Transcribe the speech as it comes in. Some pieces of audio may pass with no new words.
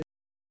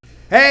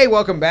Hey,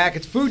 welcome back.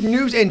 It's Food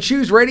News and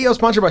Choose Radio,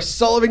 sponsored by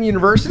Sullivan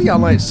University,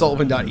 online at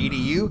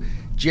sullivan.edu.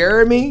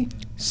 Jeremy,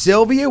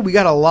 Sylvia, we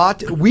got a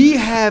lot. We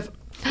have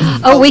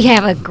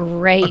a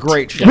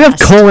great show. We have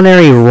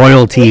culinary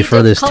royalty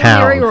for this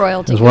culinary town.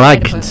 royalty. Is what I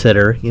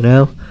consider,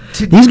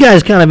 These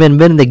guys kind of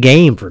been in the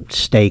game for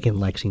steak in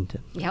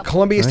Lexington. Yep.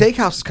 Columbia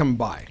Steakhouse is coming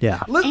by.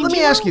 Yeah. Let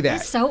me ask you that.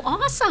 It's so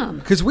awesome.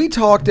 Because we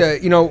talked,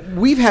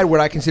 we've had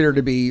what I consider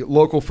to be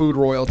local food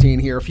royalty in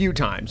here a few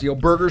times.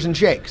 Burgers and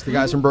Shakes, the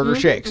guys from Burger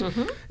Shakes.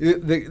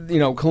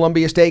 The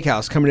Columbia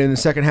Steakhouse coming in the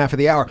second half of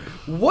the hour.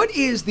 What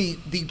is the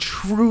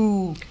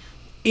true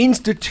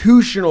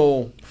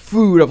institutional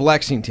food of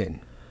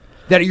Lexington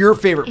that are your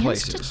favorite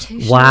places?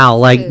 Wow,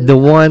 like the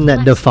one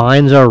that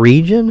defines our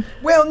region?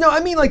 Well, no, I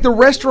mean like the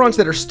restaurants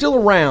that are still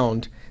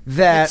around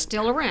That's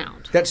still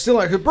around. That's still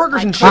like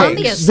Burgers and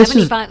Columbia Shakes. is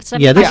 75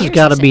 this has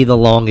got to be the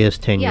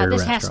longest tenured Yeah, this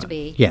restaurant. has to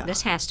be. Yeah.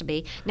 This has to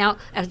be. Now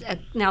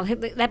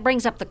that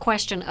brings up the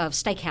question of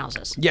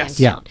steakhouses. Yes.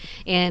 In town.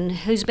 And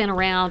who's been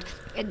around?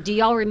 Do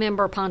y'all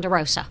remember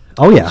Ponderosa?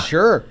 Oh, yeah.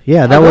 Sure.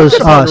 Yeah, that was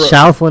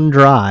Southland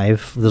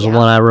Drive. This is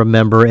one I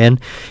remember. And,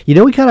 we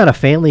kind of had a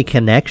family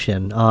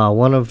connection.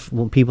 One of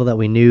people that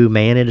we knew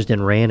managed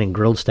and ran and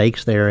grilled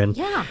steaks there. And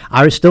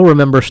I still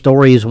remember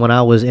stories when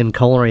I was in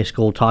culinary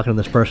school talking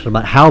to this person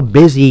about how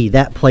busy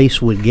that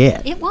place would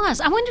get. It was.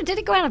 I wonder, did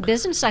it go out of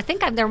business? I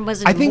think there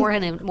was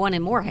one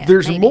in Moorhead.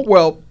 There's more.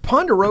 Well,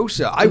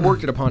 Ponderosa. I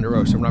worked at a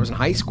Ponderosa when I was in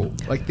high school.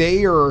 Like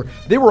they were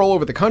all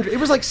over the country. It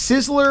was like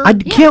Sizzler. I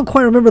can't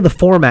quite remember the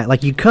format.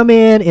 Like you come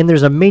in and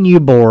there's a menu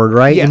board,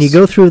 right? Yes. And you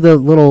go through the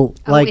little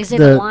is it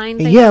a line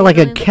thing like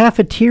a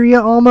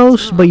cafeteria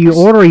almost, but you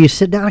order, you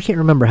sit down. I can't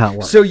remember how it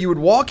works. So you would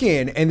walk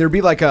in and there'd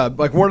be like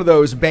one of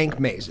those bank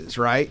mazes,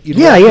 right?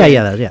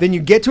 Yeah. Then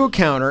you'd get to a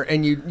counter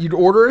and you'd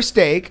order a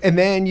steak and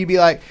then you'd be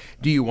like,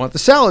 do you want the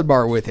salad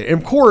bar with it?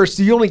 And of course,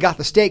 you only got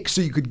the steak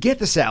so you could get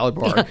the salad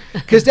bar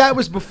because that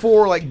was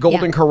before like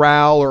Golden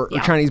Corral or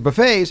Chinese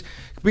buffets,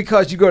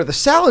 because you go to the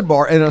salad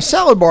bar and in a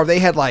salad bar they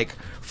had like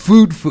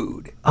food.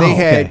 They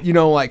had,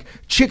 like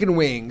chicken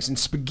wings and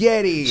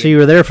spaghetti. So you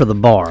were there for the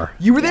bar.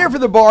 You were there for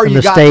the bar. And you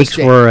the got steaks the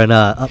steak. were an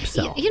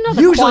upsell.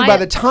 Usually by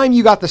the time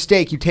you got the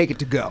steak, you take it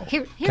to go.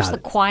 Here's the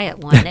quiet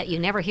one that you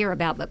never hear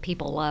about, but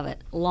people love it.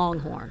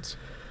 Longhorns.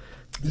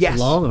 Yes.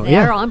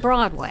 They're on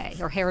Broadway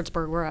or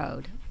Harrodsburg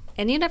Road.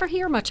 And you never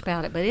hear much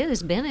about it, but it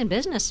has been in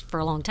business for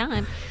a long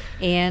time,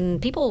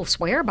 and people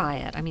swear by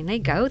it. I mean, they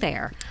go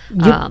there.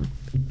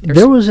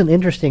 There was an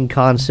interesting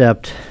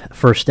concept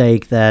for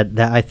steak that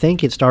I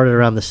think it started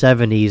around the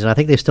 70s, and I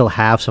think they still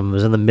have some. It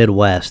was in the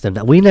Midwest, and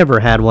we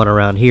never had one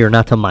around here,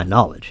 not to my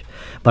knowledge.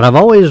 But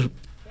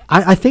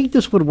I think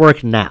this would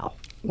work now.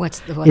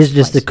 What's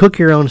just to cook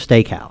your own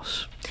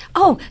steakhouse.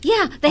 Oh,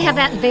 yeah, they have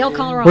that in Vail,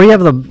 Colorado. Where you have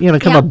the,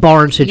 kind of a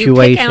barn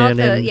situation. You pick out and,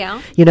 they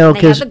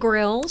have the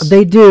grills.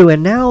 They do,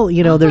 and now,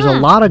 there's a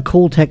lot of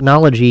cool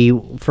technology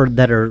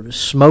that are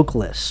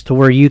smokeless, to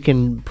where you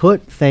can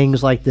put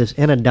things like this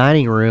in a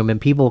dining room and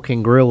people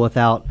can grill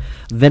without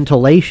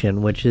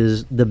ventilation, which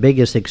is the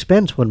biggest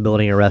expense when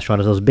building a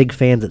restaurant, is those big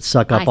fans that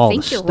suck up all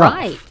the stuff. I think you're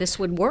right. This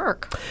would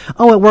work.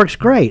 Oh, it works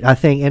great, I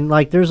think. And,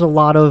 there's a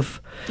lot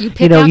of... You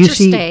pick out you your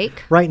see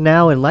steak. Right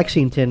now in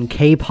Lexington,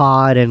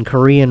 K-Pod and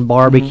Korean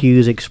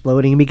barbecues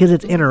exploding because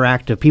it's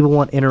interactive. People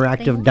want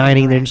interactive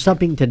dining. There's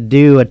something to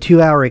do, a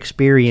 2-hour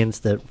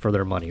experience for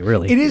their money,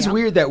 really. It is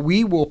weird that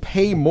we will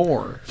pay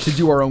more to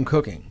do our own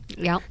cooking.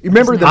 Yeah.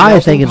 Remember the I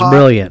think it's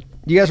brilliant.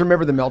 You guys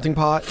remember the melting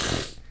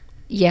pot?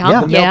 Yeah,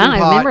 I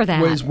remember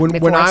that. Was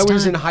when I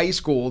was in high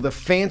school, the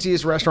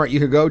fanciest restaurant you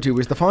could go to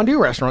was the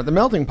fondue restaurant, the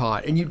Melting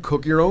Pot, and you'd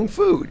cook your own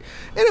food.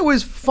 And it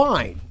was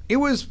fine. It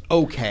was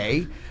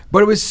okay.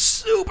 But it was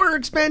super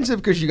expensive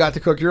because you got to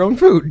cook your own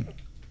food.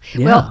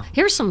 Yeah. Well,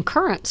 here's some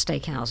current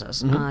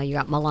steakhouses. You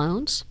got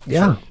Malone's.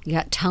 Yeah. You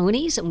got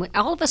Tony's. And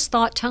all of us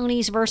thought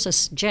Tony's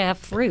versus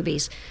Jeff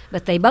Ruby's,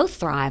 but they both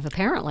thrive,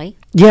 apparently.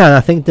 Yeah,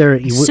 I think they're...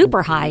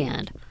 Super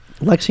high-end.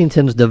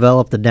 Lexington's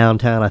developed the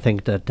downtown, I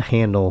think, to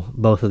handle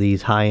both of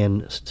these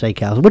high-end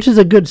steakhouses, which is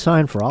a good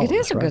sign for all of us. It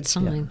is a good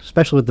sign. Yeah,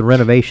 especially with the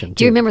renovation.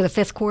 Do you remember the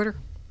fifth quarter?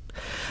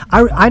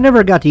 I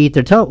never got to eat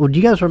there. Do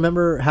you guys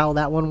remember how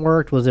that one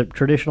worked? Was it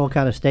traditional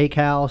kind of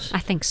steakhouse? I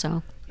think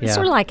so. It's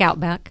sort of like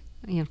Outback.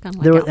 Kind of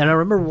like and I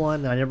remember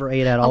one that I never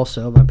ate at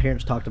also. My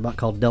parents talked about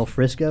called Del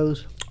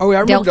Frisco's. Oh, yeah,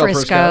 I remember Del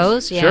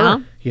Frisco's. Yeah.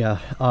 Sure.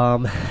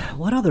 Yeah.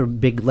 What other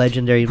big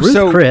legendary?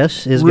 Ruth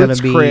Chris is going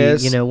to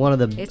be, one of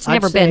the... It's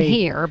never been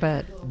here,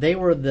 but... They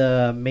were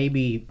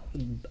the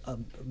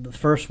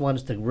first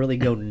ones to really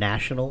go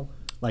national.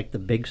 Like the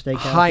big steakhouse.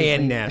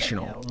 High-end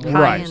national. Yeah.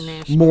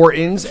 Right.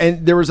 Morton's.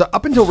 And there was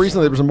up until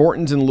recently, there was a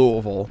Morton's in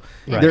Louisville.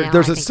 Right.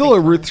 There's still a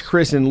Ruth's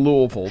Chris in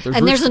Louisville.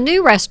 There's a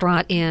new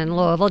restaurant in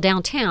Louisville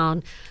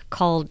downtown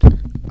called,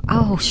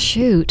 and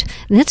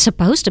it's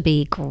supposed to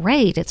be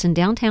great. It's in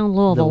downtown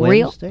Louisville. The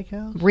Wynn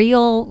Steakhouse?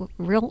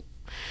 Real.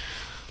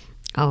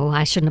 Oh,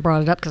 I shouldn't have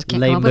brought it up because I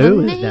can't come up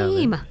with a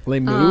name. Les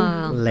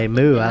Moo? Les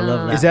Moo, I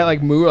love that. Is that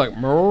like moo, like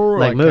moo?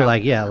 Like moo, it's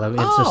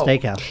a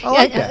steakhouse. I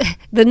like that.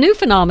 The new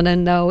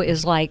phenomenon, though,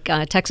 is like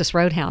Texas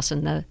Roadhouse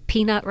and the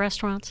peanut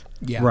restaurants.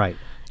 Yeah. Right.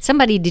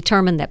 somebody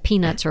determined that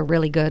peanuts are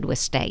really good with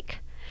steak,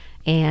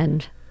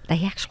 and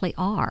they actually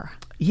are.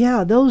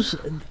 Yeah, those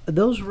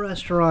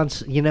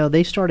restaurants,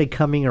 they started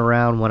coming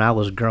around when I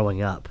was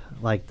growing up.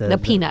 Like the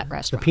peanut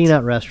restaurant. The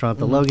peanut restaurant,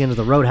 the Logan's,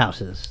 the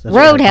Roadhouses.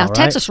 Roadhouse, right?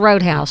 Texas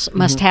Roadhouse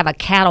must have a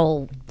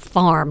cattle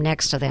farm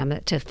next to them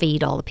to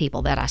feed all the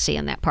people that I see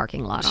in that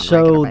parking lot on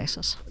a regular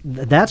basis.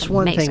 That's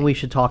one thing we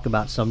should talk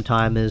about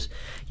sometime is,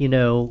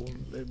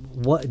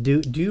 what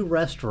do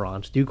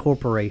restaurants, do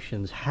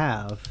corporations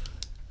have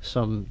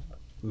some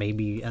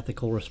maybe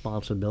ethical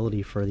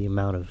responsibility for the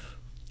amount of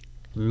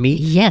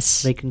meat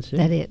they consume?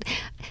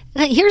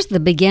 Here's the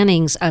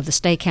beginnings of the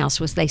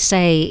Steakhouse, was they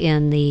say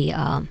in the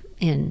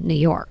in New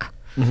York,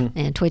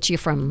 and twitch you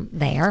from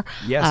there.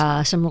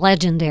 Yes. Some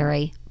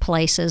legendary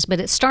places,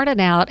 but it started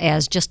out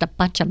as just a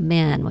bunch of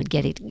men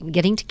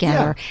getting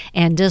together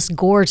and just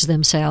gorge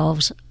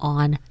themselves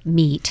on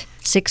meat,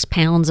 6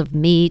 pounds of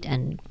meat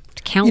and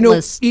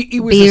countless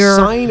it was beer. a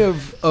sign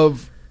of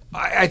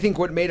I think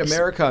what made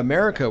America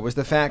America was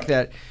the fact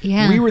that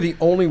we were the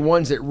only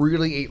ones that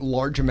really ate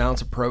large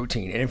amounts of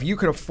protein. And if you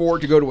could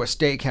afford to go to a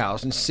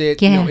steakhouse and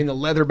sit in the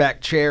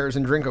leatherback chairs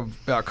and drink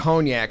a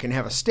cognac and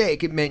have a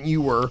steak, it meant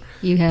you were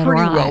pretty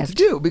well to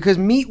do, because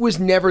meat was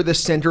never the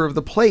center of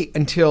the plate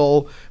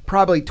until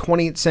probably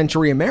 20th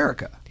century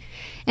America.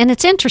 And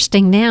it's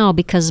interesting now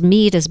because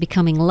meat is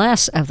becoming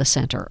less of the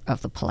center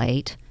of the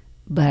plate.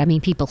 But, I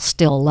mean, people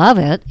still love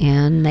it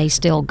and they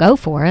still go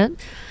for it.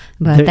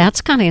 But that's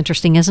kind of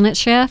interesting, isn't it,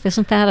 Chef?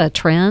 Isn't that a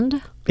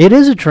trend? It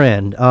is a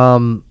trend.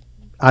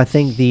 I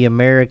think the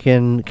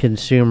American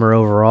consumer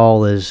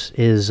overall is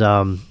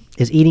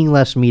eating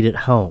less meat at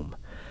home.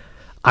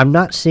 I'm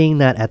not seeing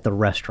that at the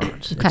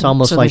restaurants. Okay. It's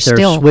almost like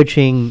they're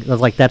switching,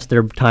 like that's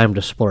their time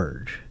to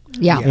splurge.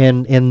 Yeah.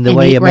 And the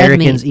way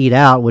Americans eat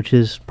out, which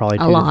is probably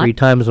 2 to 3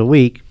 times a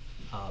week,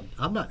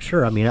 I'm not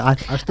sure. I mean, I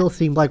still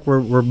seem like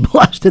we're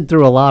blasted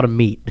through a lot of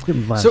meat.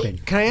 In my opinion.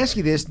 Can I ask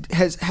you this?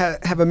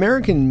 Have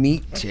American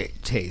meat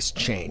taste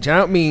changed? I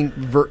don't mean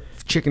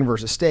chicken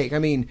versus steak. I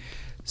mean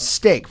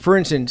steak. For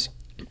instance,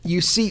 you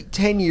see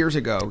 10 years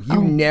ago,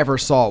 you never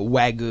saw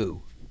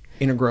Wagyu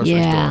in a grocery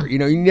store.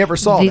 You never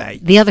saw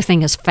that. The other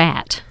thing is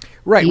fat.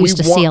 Right. You used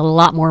to see a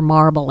lot more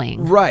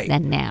marbling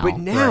than now. But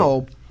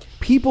now...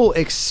 people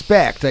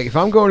expect, like, if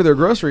I'm going to their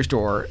grocery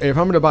store, and if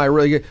I'm going to buy a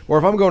really good, or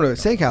if I'm going to a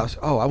steakhouse,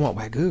 I want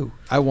Wagyu.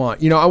 I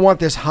want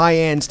this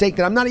high-end steak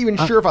that I'm not even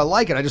sure if I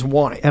like it. I just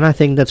want it. And I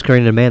think that's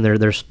creating demand.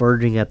 They're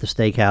splurging at the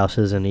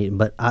steakhouses and eating.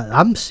 But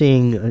I'm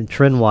seeing,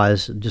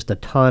 trend-wise, just a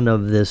ton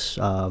of this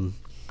kind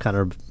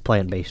of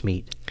plant-based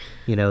meat.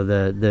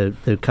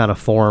 The kind of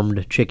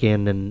formed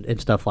chicken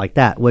and stuff like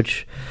that,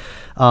 which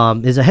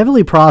is a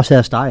heavily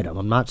processed item.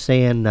 I'm not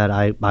saying that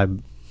I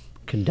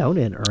condone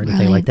it or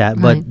anything like that,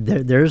 but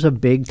there's a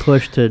big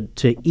push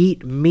to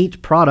eat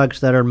meat products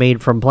that are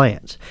made from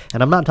plants.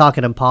 And I'm not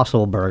talking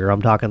Impossible Burger,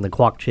 I'm talking the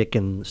quack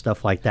chicken,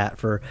 stuff like that,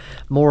 for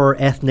more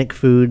ethnic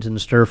foods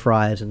and stir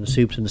fries and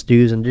soups and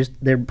stews, and just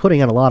they're putting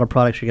in a lot of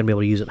products you're going to be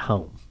able to use at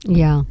home.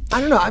 Yeah. I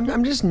don't know.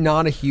 I'm just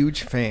not a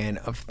huge fan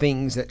of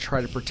things that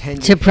try to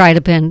pretend to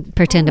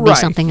be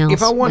something else.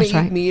 If I want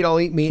to eat meat, I'll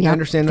eat meat. Yep. I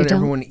understand that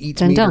everyone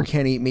eats meat or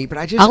can eat meat, but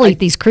I'll eat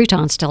these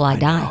croutons till I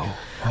die.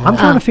 I'm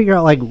trying to figure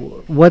out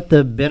what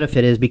the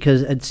benefit is,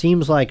 because it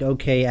seems like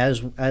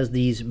as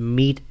these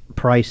meat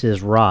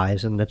prices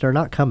rise, and that they're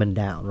not coming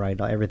down, right?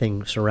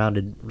 Everything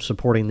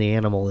supporting the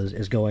animal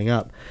is going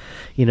up.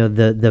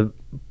 The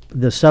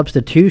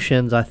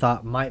substitutions I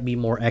thought might be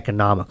more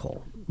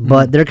economical.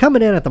 But they're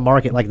coming in at the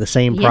market like the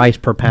same price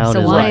per pound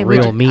as like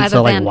real meat.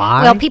 So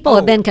why? Well, people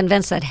have been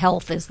convinced that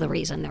health is the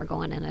reason they're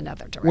going in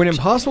another direction. When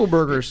Impossible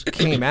Burgers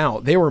came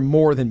out, they were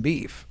more than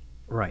beef.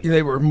 Right.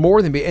 They were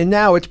more than beef. And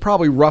now it's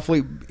probably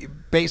roughly,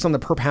 based on the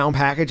per pound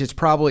package, it's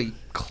probably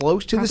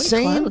close to the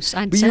same.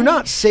 But you're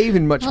not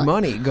saving much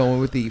money going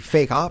with the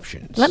fake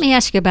options. Let me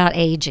ask you about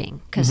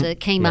aging, because it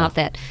came out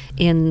that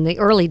in the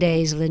early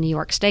days of the New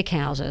York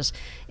steakhouses,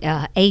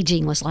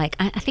 aging was like,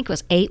 I think it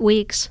was 8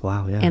 weeks.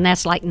 Wow, yeah. And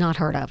that's like not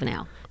heard of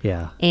now.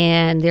 Yeah.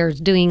 And they're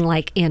doing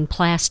like in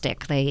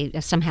plastic. They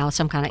somehow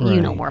some kind of,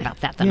 you know more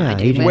about that than I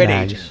do. Wet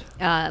aging.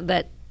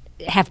 But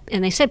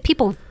and they said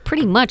people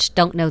pretty much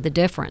don't know the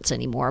difference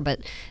anymore,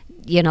 but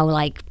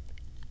like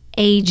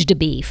aged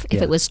beef,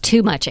 if it was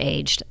too much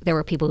aged, there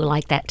were people who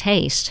liked that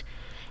taste.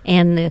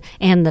 And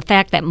the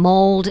fact that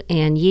mold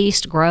and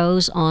yeast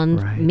grows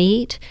on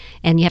meat,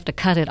 and you have to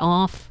cut it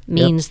off,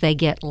 means they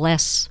get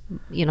less.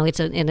 It's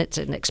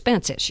an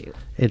expense issue.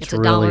 It's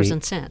really, dollars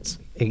and cents.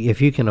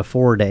 If you can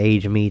afford to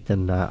age meat,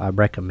 then I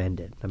recommend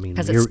it. I mean,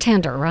 because it's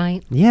tender,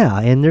 right? Yeah,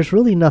 and there's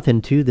really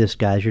nothing to this,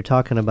 guys. You're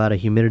talking about a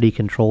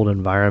humidity-controlled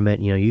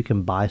environment. You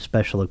can buy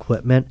special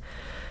equipment.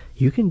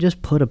 You can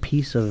just put a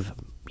piece of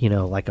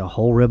like a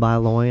whole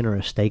ribeye loin or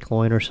a steak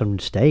loin or some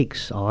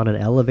steaks on an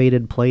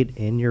elevated plate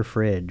in your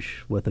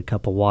fridge with a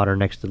cup of water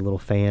next to the little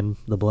fan,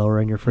 the blower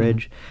in your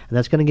fridge. And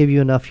that's going to give you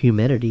enough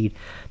humidity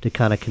to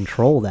kind of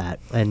control that.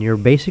 And you're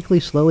basically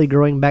slowly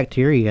growing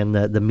bacteria, and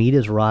the meat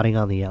is rotting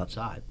on the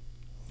outside.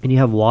 and you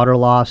have water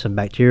loss and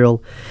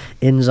bacterial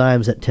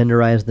enzymes that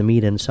tenderize the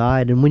meat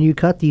inside. And when you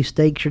cut these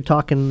steaks, you're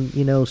talking,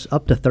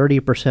 up to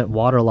 30%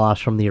 water loss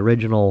from the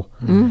original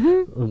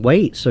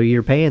weight. So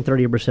you're paying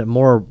 30%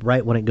 more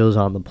right when it goes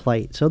on the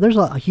plate. So there's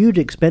a huge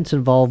expense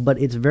involved, but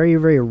it's very,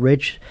 very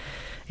rich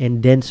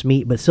and dense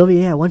meat. But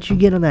Sylvia, once you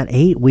get on that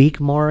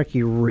 8-week mark,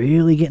 you're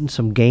really getting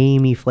some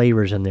gamey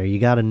flavors in there. You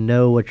got to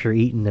know what you're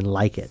eating and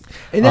like it.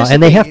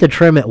 And they have to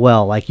trim it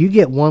well. Like, you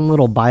get one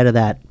little bite of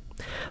that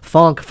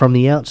funk from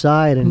the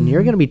outside, and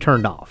you're going to be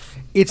turned off.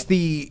 It's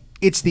the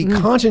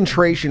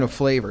concentration of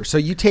flavor. So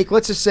you take,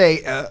 let's just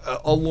say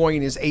a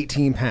loin is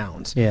 18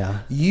 pounds. Yeah.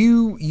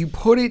 You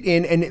put it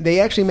in, and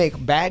they actually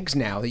make bags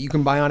now that you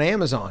can buy on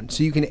Amazon.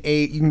 So you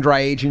can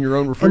dry age in your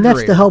own refrigerator. And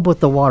that's to help with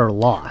the water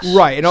loss.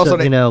 Right. And also,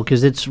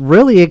 because it's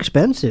really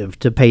expensive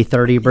to pay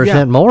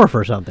 30% more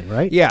for something,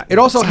 right? Yeah. It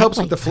also helps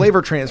with the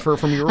flavor transfer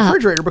from your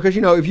refrigerator because,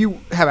 if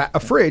you have a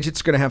fridge,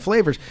 it's going to have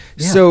flavors.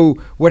 Yeah. So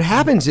what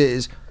happens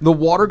is the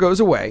water goes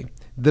away.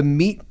 The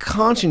meat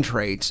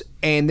concentrates,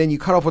 and then you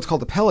cut off what's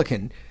called the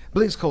pelican. I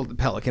believe it's called the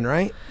pelican,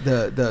 right?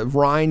 The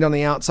rind on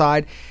the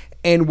outside.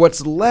 And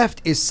what's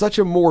left is such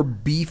a more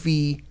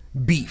beefy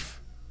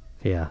beef.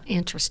 Yeah.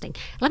 Interesting.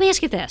 Let me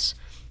ask you this.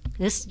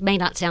 This may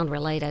not sound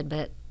related,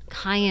 but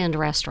high-end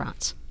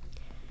restaurants.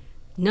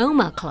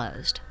 Noma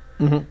closed.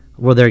 Mm-hmm.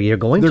 Well, they're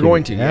going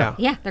to.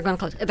 Yeah, they're going to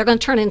close. They're going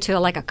to turn into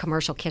like a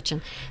commercial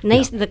kitchen. And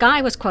the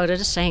guy was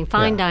quoted as saying,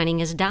 "Fine dining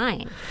is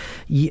dying."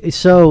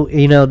 So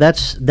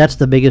that's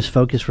the biggest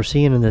focus we're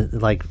seeing in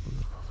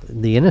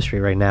the industry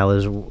right now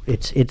is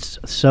it's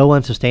so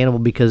unsustainable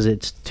because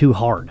it's too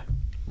hard.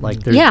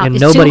 Like, and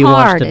nobody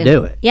wants to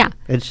do it. Yeah,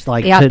 it's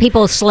like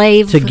people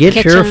slave to get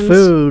kitchens. your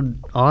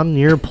food on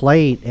your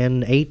plate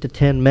in 8 to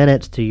 10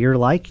 minutes to your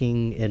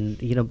liking, and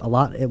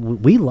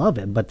we love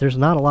it, but there's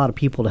not a lot of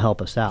people to help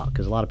us out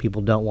because a lot of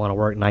people don't want to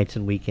work nights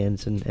and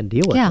weekends and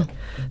deal with it.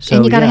 So,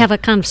 and you got to have a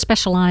kind of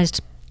specialized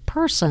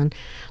person.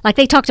 Like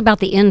they talked about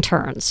the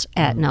interns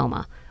at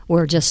Noma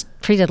were just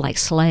treated like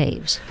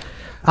slaves.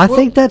 I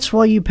think that's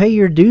why you pay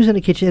your dues in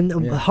the kitchen.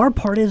 And the hard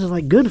part is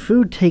like good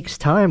food takes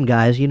time,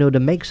 guys. To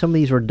make some of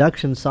these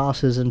reduction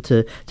sauces and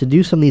to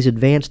do some of these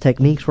advanced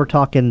techniques, we're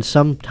talking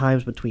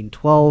sometimes between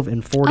 12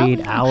 and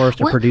 48 hours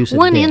to produce a dish.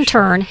 One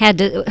intern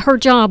her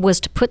job was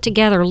to put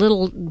together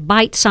little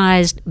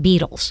bite-sized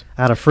beetles.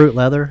 Out of fruit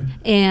leather?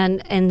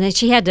 And then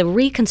she had to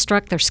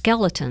reconstruct their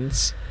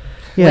skeletons.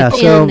 Yeah,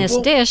 in this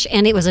dish,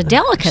 and it was a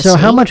delicacy. So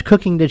how much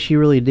cooking did she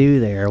really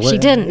do there? She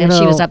didn't, and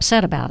she was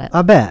upset about it.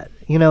 I bet.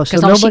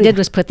 Because all she did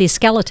was put these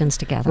skeletons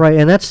together. Right,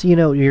 and that's,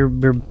 you're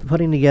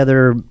putting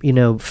together,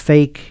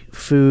 fake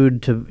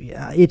food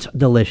it's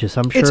delicious.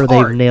 I'm sure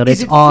they've nailed it.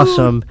 It's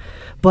awesome.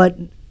 But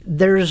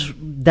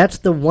that's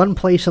the one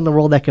place in the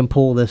world that can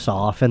pull this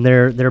off, and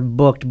they're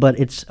booked, but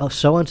it's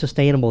so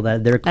unsustainable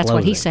that they're closing. That's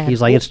what he said.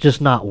 He's like, it's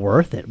just not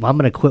worth it. I'm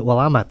going to quit while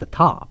I'm at the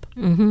top.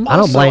 Mm-hmm. I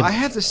don't blame. I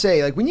have to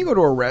say, when you go to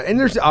a restaurant, and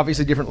there's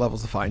obviously different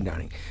levels of fine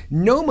dining.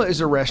 Noma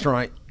is a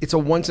restaurant. It's a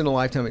once in a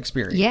lifetime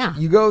experience. Yeah,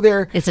 you go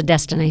there. It's a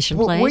destination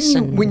place.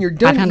 When you're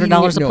done $500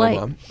 eating a plate.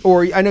 Noma,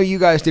 or I know you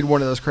guys did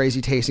one of those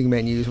crazy tasting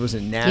menus. Was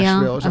in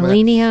Nashville or something?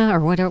 Alinea, or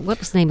whatever. What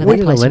was the name of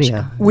that place?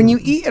 When you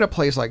eat at a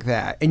place like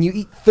that, and you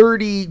eat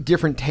 30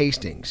 different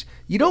tastings,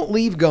 you don't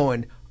leave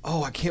going,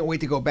 "Oh, I can't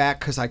wait to go back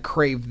because I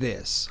crave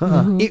this."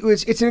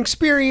 It's an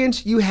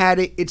experience. You had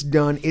it. It's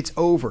done. It's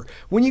over.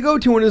 When you go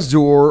to an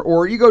Azure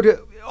or you go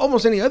to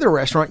almost any other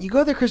restaurant, you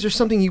go there because there's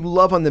something you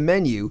love on the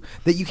menu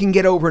that you can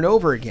get over and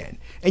over again,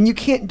 and you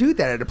can't do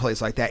that at a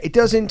place like that.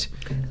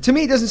 To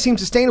me, it doesn't seem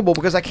sustainable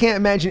because I can't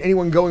imagine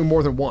anyone going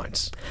more than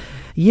once.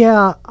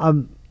 Yeah, I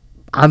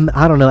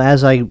don't know.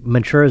 As I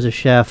mature as a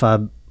chef,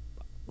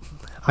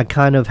 I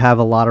kind of have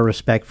a lot of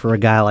respect for a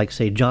guy like,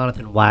 say,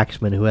 Jonathan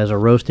Waxman, who has a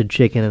roasted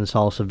chicken and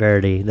salsa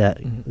verde that,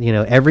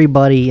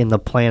 everybody in the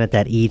planet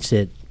that eats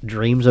it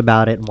dreams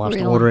about it and wants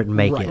to order it and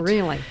make it.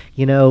 Really?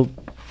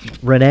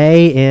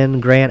 Renee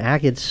and Grant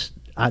Ackett's,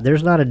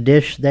 there's not a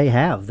dish they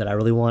have that I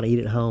really want to eat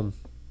at home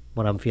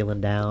when I'm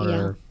feeling down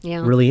or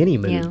really any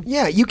mood.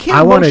 Yeah, you can't.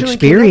 I want to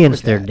experience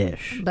their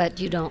dish.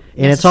 But you don't.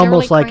 And it's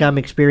almost like I'm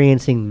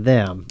experiencing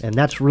them. And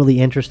that's really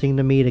interesting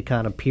to me to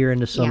kind of peer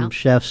into some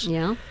chefs,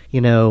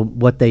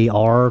 what they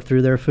are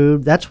through their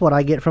food. That's what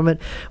I get from it.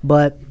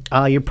 But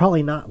you're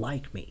probably not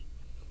like me.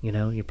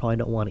 You probably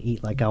don't want to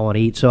eat like I want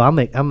to eat. So I'm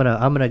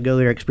gonna go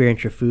there,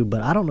 experience your food,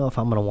 but I don't know if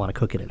I'm gonna want to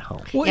cook it at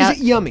home. Well, is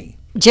it yummy?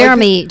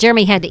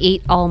 Jeremy had to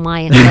eat all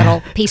my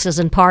little pieces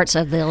and parts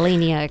of the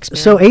Alinea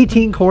experience. So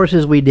 18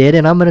 courses we did,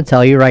 and I'm going to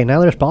tell you right now,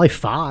 there's probably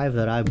 5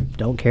 that I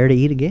don't care to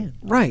eat again.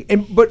 Right,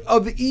 but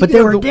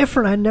they were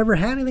different. I never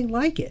had anything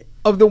like it.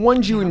 Of the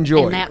ones you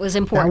enjoyed, and that was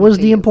important. That was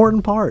the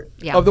important part.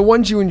 Yeah. Of the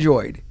ones you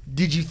enjoyed,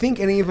 did you think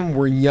any of them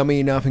were yummy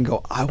enough and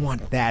go, "I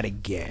want that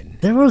again"?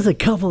 There was a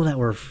couple that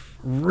were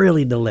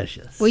really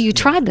delicious. Well, you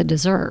tried the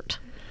dessert.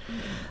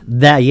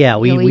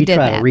 we did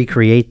try that. to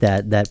recreate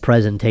that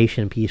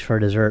presentation piece for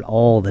dessert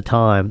all the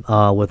time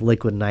with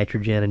liquid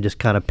nitrogen and just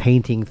kind of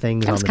painting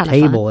things on the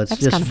table. Fun. It's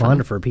That's just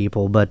fun for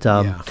people. But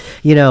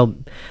Yeah.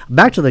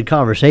 back to the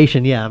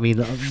conversation. Yeah, I mean,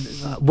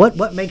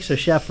 what makes a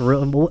chef?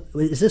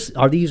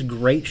 Are these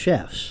great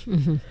chefs?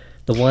 Mm-hmm.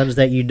 The ones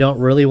that you don't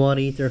really want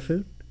to eat their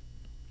food?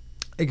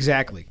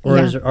 Exactly. Or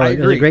Yeah. is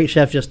a great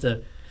chef just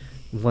a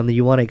one that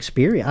you want to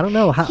experience? I don't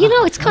know how. It's I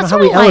don't know sort how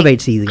of we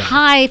elevate these guys.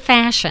 high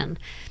fashion.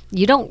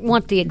 You don't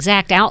want the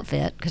exact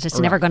outfit because it's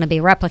never going to be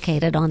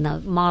replicated on the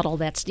model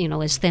that's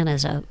as thin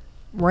as a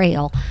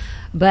rail.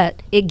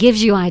 But it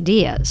gives you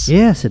ideas.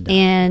 Yes, it does.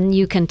 And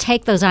you can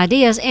take those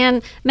ideas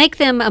and make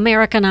them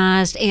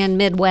Americanized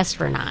and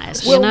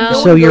Midwesternized.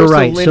 So you're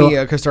right.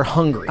 Because they're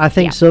hungry. I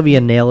think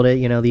Sylvia nailed it.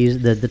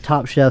 The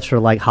top chefs are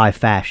like high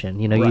fashion.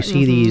 You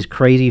see these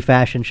crazy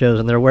fashion shows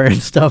and they're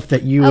wearing stuff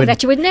that you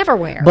would never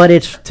wear. But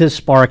it's to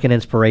spark an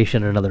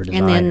inspiration in another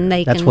designer. And then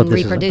they That's can what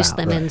this reproduce is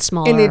about. them in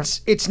smaller and it's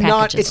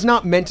packages.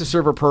 not meant to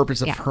serve a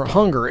purpose of her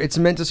hunger. It's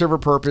meant to serve a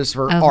purpose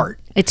for art.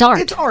 It's art.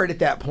 It's art at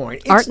that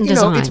point. Art and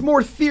design. It's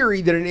more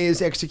theory than it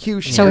is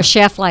execution. So a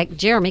chef like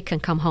Jeremy can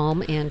come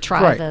home and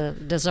try the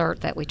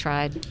dessert that we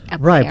tried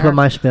up there. Put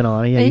my spin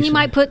on it. Yeah, and you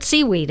might put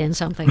seaweed in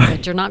something,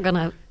 but you're not going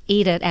to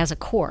eat it as a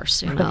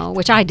course,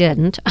 which I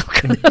didn't.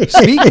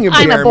 Speaking of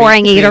I'm Jeremy a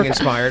boring eater. being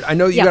inspired, I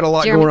know you got a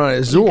lot Jeremy, going on at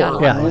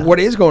Azor. What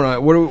is going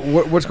on?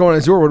 What's going on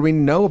at Azor? What do we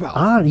know about?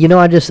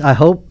 I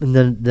hope in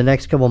the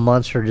next couple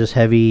months are just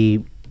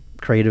heavy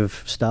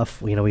creative stuff.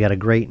 We got a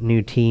great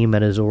new team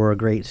at Azor, a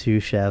great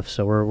sous chef.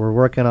 So we're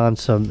working on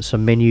some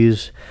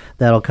menus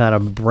that'll kind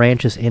of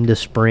branch us into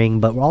spring.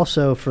 But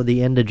also for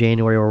the end of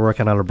January, we're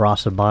working on a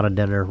Brasa Bana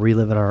dinner,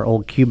 reliving our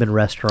old Cuban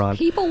restaurant.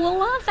 People will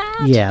love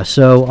that. Yeah,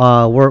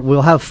 so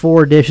we'll have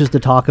 4 dishes to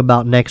talk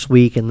about next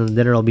week, and then the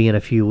dinner will be in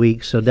a few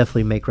weeks. So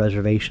definitely make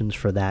reservations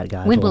for that,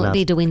 guys. When will it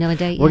be? Do we know a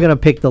date yet? We're going to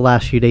pick the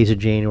last few days of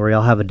January.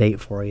 I'll have a date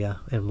for you,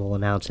 and we'll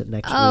announce it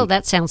next week. Oh,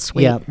 that sounds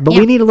sweet. Yeah, but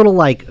we need a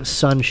little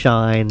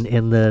sunshine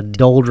in the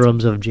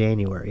doldrums of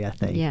January, I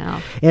think.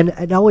 Yeah. And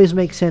it always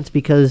makes sense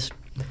because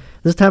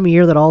this time of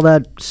year that all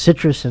that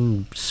citrus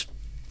and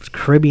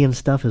Caribbean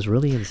stuff is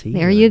really in season.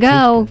 There you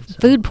go. Good, so.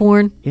 Food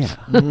porn. Yeah.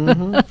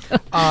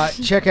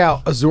 Check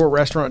out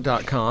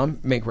AzorRestaurant.com,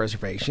 make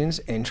reservations,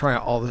 and try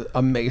out all the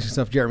amazing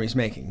stuff Jeremy's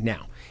making.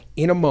 Now,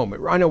 in a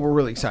moment, I know we're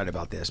really excited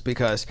about this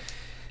because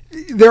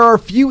there are a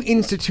few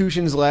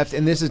institutions left,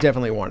 and this is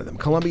definitely one of them.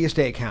 Columbia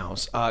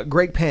Steakhouse.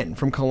 Greg Penn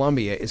from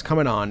Columbia is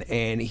coming on,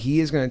 and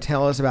he is going to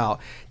tell us about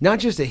not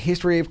just the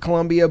history of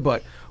Columbia,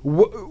 but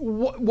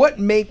what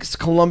makes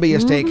Columbia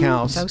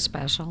Steakhouse so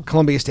special.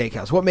 Columbia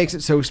Steakhouse. What makes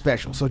it so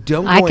special? So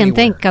don't go I can anywhere.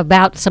 think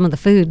about some of the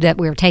food that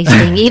we're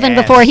tasting even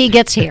before he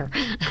gets here.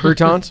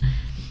 Croutons?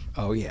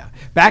 Oh, yeah.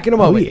 Back in a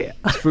moment.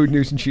 It's Food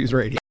News and Shoes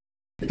Radio.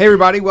 Hey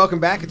everybody, welcome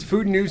back. It's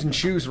Food News and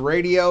Shoes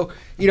Radio.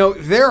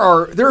 There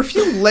are a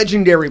few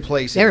legendary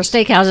places. There are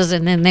steakhouses,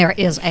 and then there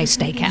is a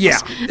steakhouse. Yeah,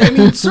 I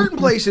mean, certain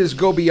places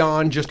go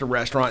beyond just a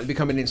restaurant and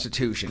become an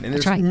institution, and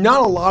there's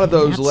not a lot of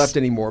those left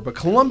anymore. But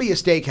Columbia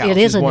Steakhouse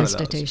is one of those.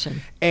 It is an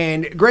institution.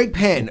 And Greg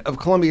Penn of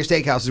Columbia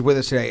Steakhouse is with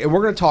us today, and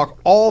we're going to talk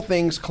all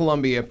things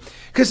Columbia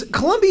because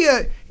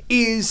Columbia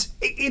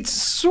it's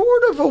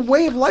sort of a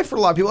way of life for a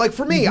lot of people. Like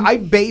for me, I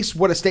base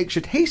what a steak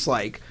should taste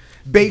like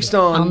based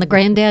on the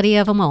granddaddy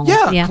of them all.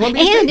 Yeah. And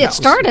it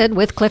started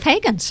with Cliff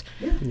Hagen's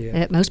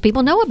that most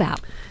people know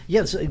about.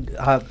 Yes,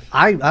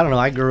 I don't know.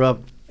 I grew up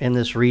in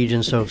this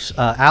region, so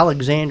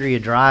Alexandria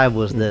Drive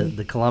was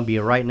the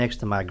Columbia right next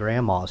to my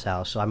grandma's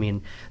house. So I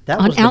mean, that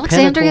was the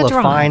pinnacle of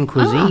fine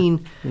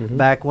cuisine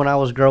back when I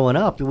was growing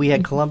up. We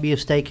had Columbia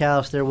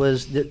Steakhouse. There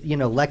was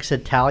Lex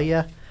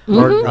Italia.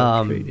 Or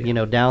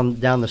down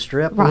the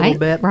strip a little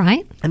bit.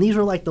 Right. And these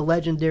were like the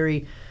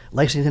legendary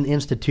Lexington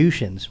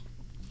institutions.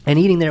 And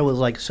eating there was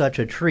like such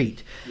a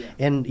treat. Yeah.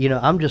 And,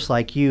 I'm just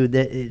like you,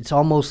 that it's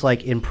almost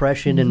like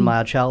impression in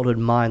my childhood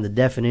mind, the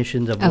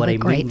definitions of what a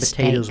meat and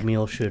potatoes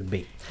meal should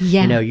be.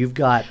 Yeah. You've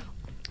got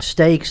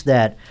steaks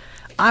that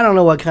I don't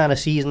know what kind of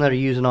season they're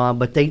using on,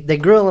 but they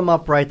grill them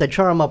up right, they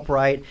char them up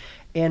right.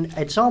 And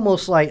it's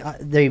almost like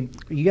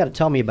you got to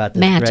tell me about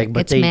this, Greg,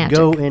 but they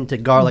go into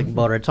garlic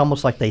butter. It's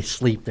almost like they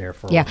sleep there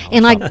for a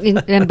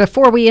while. And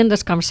before we end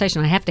this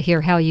conversation, I have to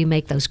hear how you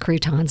make those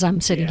croutons. I'm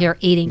sitting here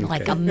eating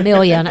like a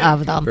million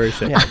of them. Very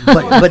simple.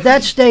 Yeah, but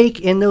that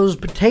steak and those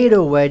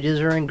potato wedges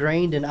are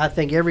ingrained in, I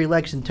think, every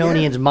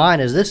Lexingtonian's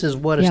mind as this is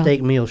what a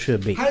steak meal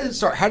should be. How did it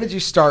start? How did you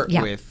start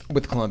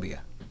with Columbia?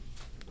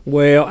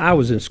 Well, I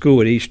was in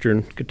school at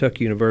Eastern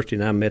Kentucky University,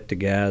 and I met the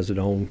guys that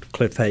owned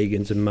Cliff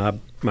Hagen's, and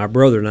my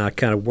brother and I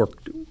kind of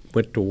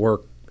went to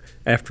work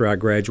after I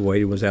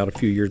graduated, was out a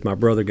few years. My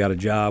brother got a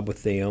job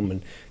with them,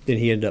 and then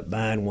he ended up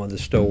buying one of the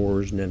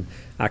stores, and then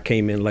I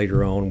came in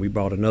later on, and we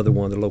bought another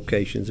one of the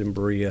locations in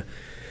Berea.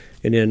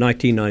 And then in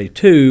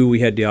 1992, we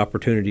had the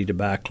opportunity to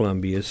buy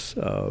Columbia's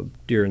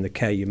during the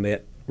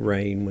Calumet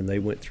reign when they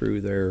went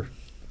through their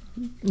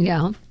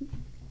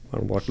I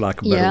don't know what,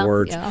 like a better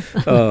word. Yeah.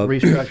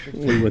 Restructuring.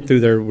 We went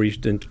through there.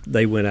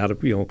 They went out of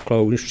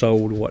closed,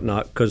 sold, and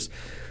whatnot. Because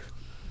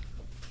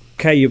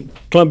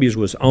Columbia's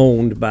was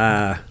owned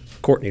by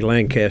Courtney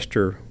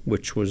Lancaster,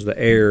 which was the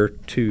heir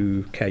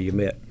to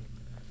Calumet.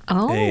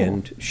 Oh.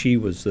 And she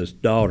was the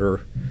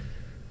daughter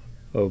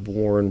of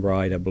Warren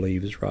Wright, I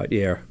believe is right.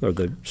 Yeah, or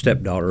the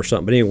stepdaughter or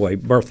something. But anyway,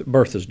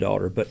 Bertha's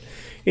daughter. But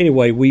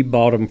anyway, we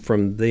bought them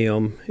from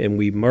them, and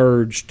we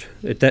merged.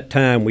 At that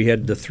time, we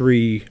had the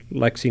 3,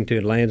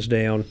 Lexington,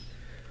 Lansdowne,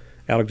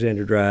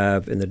 Alexander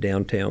Drive, and the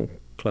downtown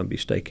Columbia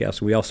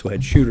Steakhouse. We also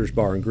had Shooter's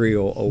Bar and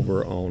Grill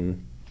over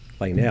on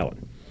Lane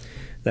Allen.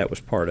 That was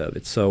part of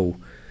it. So,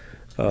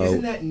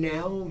 isn't that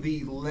now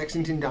the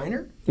Lexington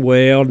Diner?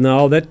 well,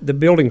 no, that the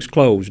building's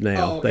closed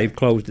now. Oh, okay. They've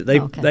closed it.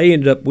 Okay. They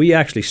ended up. We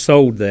actually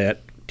sold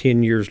that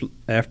 10 years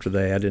after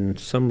that, and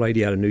some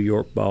lady out of New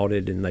York bought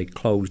it, and they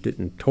closed it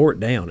and tore it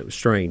down. It was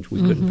strange.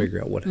 We couldn't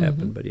figure out what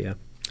happened, but yeah.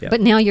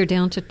 But now you're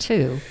down to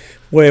 2.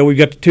 Well, we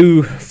got the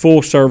 2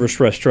 full-service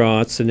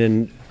restaurants, and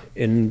then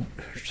in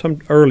some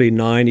early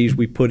 90s,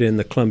 we put in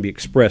the Columbia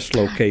Express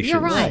locations. You're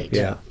right.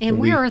 Yeah. And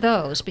where are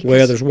those? Because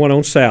Well, there's one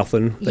on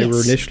Southland. They were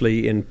Yes.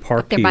 initially in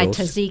Park up there by Hills.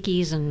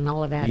 Taziki's and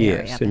all of that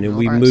area. Yes, up and in then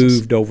we Alvarez's.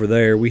 moved over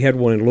there. We had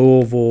one in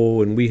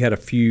Louisville, and we had a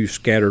few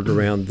scattered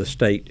around the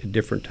state at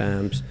different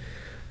times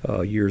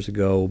years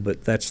ago,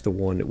 but that's the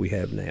one that we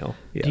have now.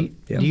 Yeah.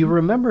 Do you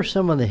remember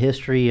some of the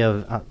history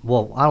of,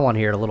 well, I want to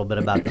hear a little bit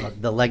about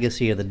the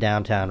legacy of the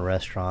downtown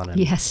restaurant and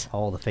Yes.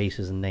 all the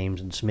faces and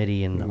names and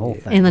Smitty and the whole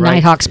thing. In the right?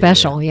 Nighthawk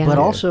Special, yeah. But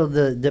also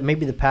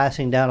maybe the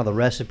passing down of the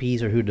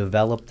recipes or who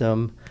developed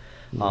them.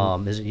 Do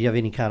you have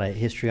any kind of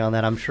history on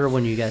that? I'm sure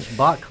when you guys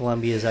bought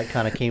Columbia's, that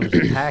kind of came as a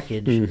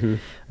package.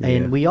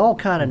 And we all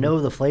kind of know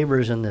the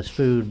flavors in this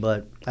food,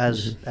 but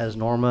as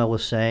Norma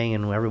was saying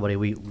and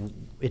everybody,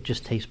 it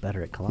just tastes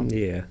better at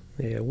Columbia.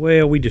 Yeah.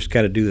 Well, we just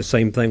kind of do the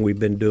same thing we've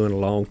been doing a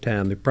long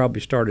time. They probably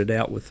started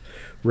out with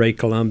Ray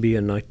Columbia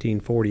in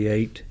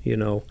 1948,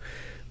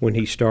 when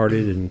he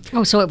started. And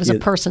Oh, so it was a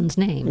person's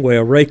name.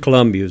 well, Ray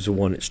Columbia is the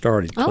one that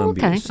started Oh, okay.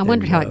 Columbia's. I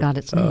wondered and, how it got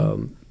its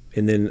name.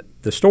 And then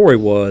the story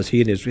was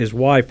he and his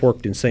wife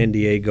worked in San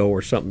Diego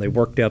or something. They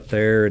worked out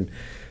there, and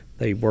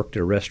they worked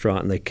at a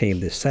restaurant, and they came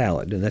to this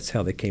salad, and that's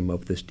how they came up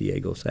with this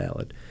Diego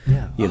salad.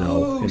 Yeah.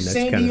 Oh, and that's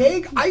San kinda-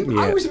 Diego? I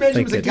always imagined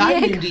it was a that- guy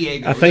named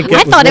Diego. I think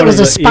I thought it one was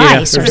of a the-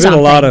 spice or there's been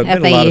a lot of,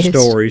 something been a that lot of they used.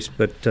 stories,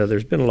 but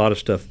there's been a lot of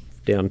stuff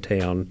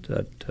downtown.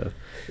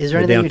 Is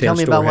there the anything you can tell downtown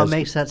me store about what has-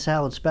 makes that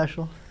salad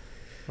special?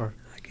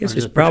 I guess Or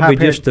it's is it probably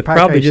just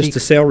proprietary the secret?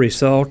 celery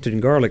salt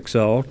and garlic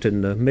salt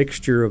and the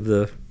mixture of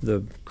the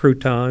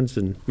croutons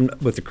and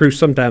with the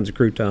sometimes the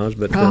croutons,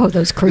 but Oh,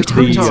 those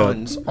croutons.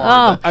 Croutons Oh,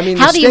 are. I mean,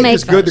 how the do you steak make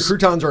is good. those? The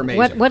croutons are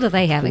amazing. What do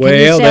they have? Can you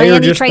well, say they are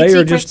any just trade they are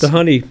secrets? just the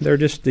honey. They're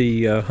just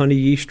the honey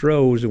yeast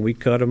rows, and we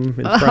cut them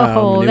and fry them,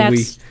 Oh, and then we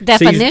that's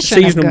definition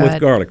of season them with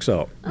good. garlic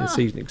salt and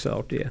seasoning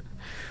salt. Yeah,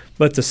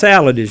 but the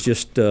salad is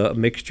just a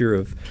mixture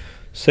of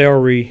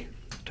celery,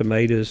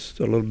 tomatoes,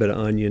 a little bit of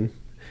onion,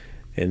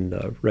 and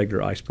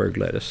regular iceberg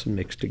lettuce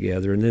mixed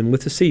together, and then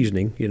with the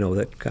seasoning,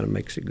 that kind of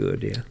makes it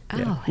good. Yeah. Oh,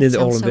 yeah. that Then the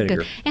oil sounds and so vinegar.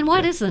 good. And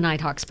what is the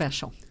Nighthawk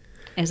Special?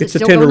 Is It's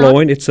it a still going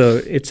on? tenderloin.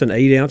 It's an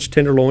 8-ounce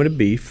tenderloin of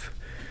beef.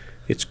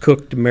 It's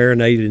cooked,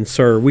 marinated, and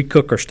served. We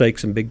cook our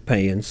steaks in big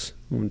pans,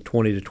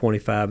 20 to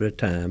 25 at a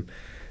time.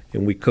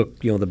 And we cook,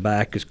 the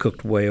back is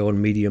cooked well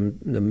and medium.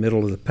 The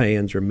middle of the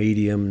pans are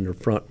medium, and the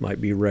front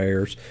might be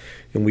rares.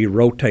 And we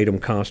rotate them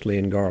constantly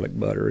in garlic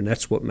butter, and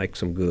that's what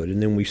makes them good.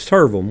 And then we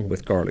serve them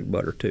with garlic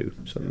butter, too.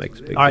 So it makes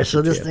a big All right, so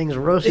difference, this yeah. thing's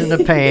roasted in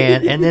the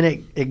pan, and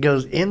then it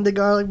goes into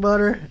garlic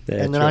butter,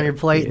 That's and then on right, your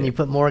plate, and yeah. you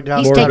put more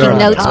garlic He's butter taking on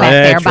notes top. back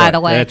there, That's by right, the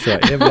way. That's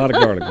right. They have a lot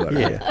of garlic butter,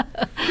 yeah.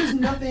 There's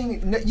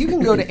nothing. You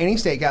can go to any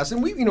steakhouse,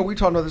 and we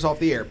talked about this off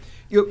the air.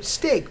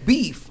 Steak,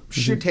 beef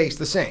should taste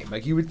the same.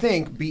 Like you would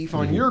think, beef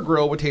on your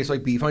grill would taste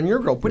like beef on your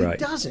grill, but Right. it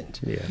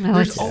doesn't. Yeah. No,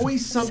 There's it's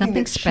always something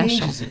something that special.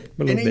 changes it,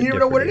 A and little you bit never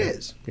know what it different,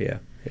 is. Yeah.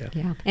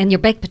 Yeah. And your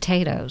baked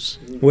potatoes.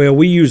 Well,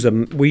 we use a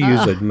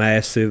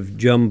massive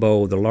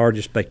jumbo, the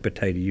largest baked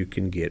potato you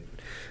can get.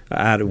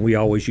 We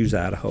always use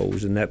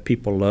Idaho's, and that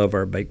people love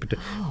our baked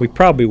potato. We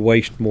probably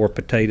waste more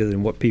potato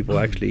than what people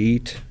actually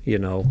eat,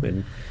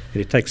 and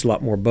it takes a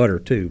lot more butter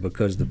too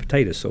because the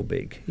potato's so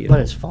big.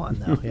 But it's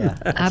fun, though, yeah.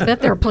 I bet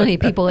there are plenty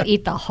of people that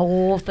eat the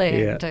whole thing,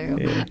 Yeah, too,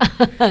 yeah.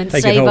 and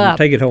Take save up.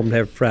 it home and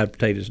have fried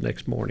potatoes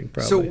next morning.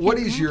 Probably. So, what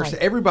is your?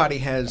 Everybody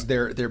has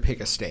their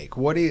pick of steak.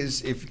 What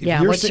is if Yeah,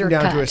 you're what's sitting your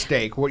down to a cut?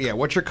 steak?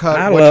 What's your cut?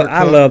 I what's your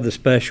I cook? love the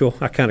special.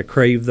 I kind of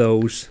crave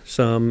those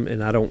some,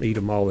 and I don't eat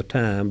them all the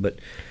time, but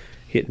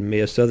hit and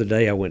miss. The other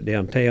day I went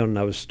downtown and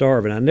I was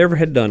starving. I never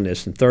had done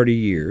this in 30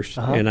 years,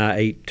 and I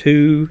ate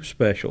 2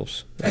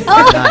 specials.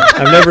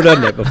 I've never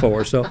done that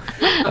before, so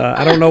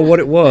I don't know what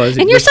it was.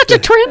 And It you're just, such a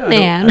trend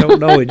man. I don't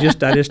know. I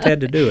just had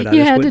to do it. I You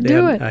just had went to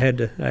do down. it. I had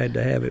to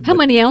have it. How but-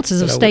 many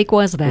ounces of but I steak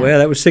was that? Well,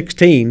 that was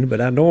 16,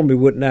 but I normally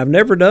wouldn't. I've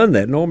never done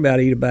that. Normally I'd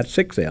eat about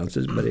 6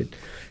 ounces, but it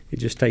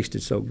just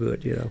tasted so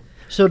good.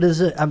 So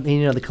does it? I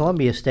mean, the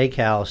Columbia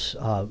Steakhouse.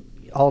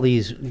 all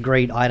these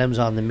great items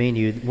on the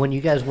menu. When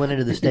you guys went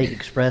into the Steak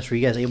Express, were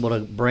you guys able to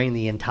bring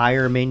the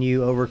entire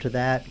menu over to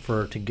that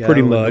for to go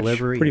Pretty and much.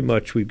 delivery? Pretty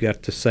much, we've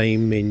got the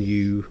same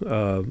menu,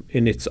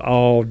 and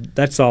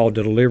that's all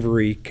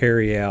delivery,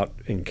 carry out,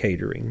 and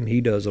catering. He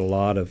does a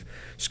lot of.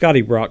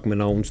 Scotty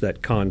Brockman owns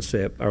that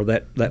concept or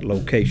that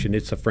location.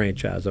 It's a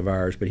franchise of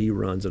ours, but he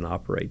runs and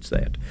operates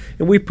that.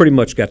 And we pretty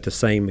much got the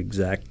same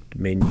exact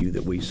menu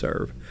that we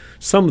serve.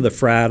 Some of the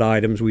fried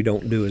items we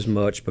don't do as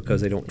much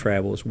because they don't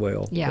travel as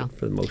well. Yeah.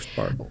 For the most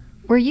part.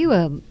 Were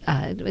you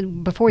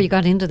before you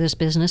got into this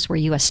business, were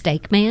you a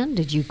steak man?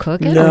 Did you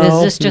cook it? No, or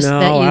is this just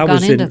that you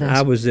got into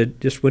this?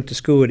 Just went to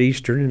school at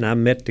Eastern, and I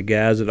met the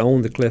guys that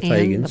owned the Cliff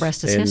Hagans. And the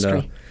rest is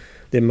history.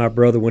 Then my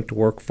brother went to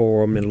work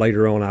for them, and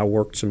later on I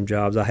worked some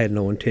jobs. I had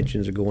no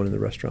intentions of going in the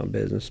restaurant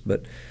business,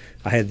 but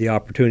I had the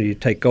opportunity to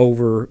take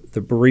over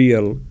the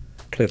Berea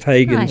Cliff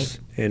Hagans, Right.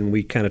 and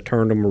we kind of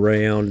turned them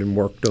around and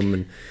worked them,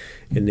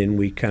 and then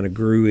we kind of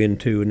grew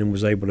into and then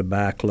was able to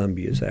buy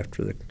Columbia's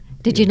after the.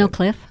 Did you know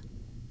Cliff?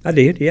 I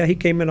did, yeah. He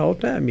came in all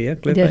the time, yeah.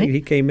 Cliff Did he? Hagan,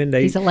 he came in.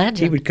 He's a legend.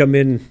 He would come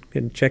in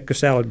and check the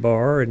salad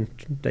bar, and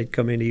they'd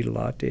come in and eat a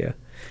lot, yeah.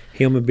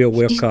 Him and Bill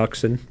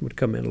Wilcoxon would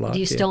come in a lot. Do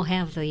you yeah. still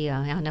have the?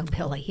 I know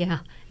Billy. Yeah,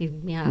 I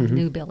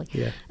knew Billy.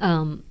 Yeah.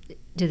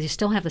 Do they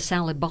still have the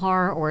salad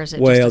bar, or is it?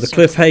 Well, just the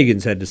Cliff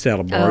Hagans had the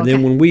salad bar. Oh, And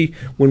then okay.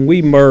 when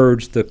we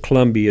merged the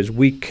Columbias,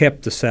 we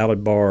kept the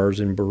salad bars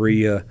in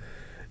Berea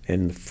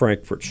and the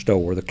Frankfurt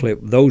store.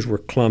 Those were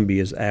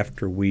Columbias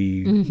after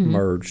we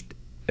merged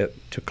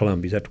to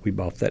Columbia's, after we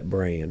bought that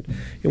brand.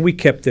 And we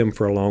kept them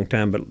for a long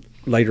time, but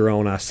later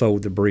on I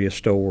sold the Berea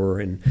store,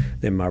 and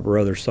then my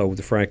brother sold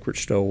the Frankfurt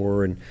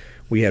store, and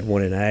we had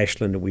one in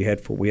Ashland that we had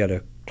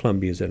a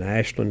Columbia's in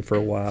Ashland for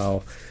a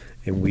while.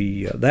 And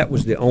that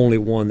was the only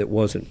one that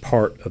wasn't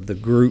part of the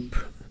group.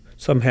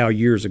 Somehow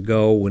years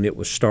ago when it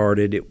was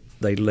started,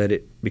 they let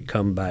it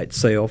become by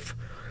itself,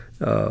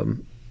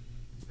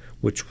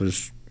 which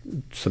was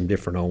some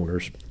different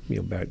owners,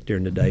 back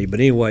during the day. But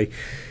anyway,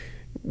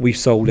 we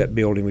sold that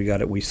building.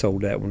 We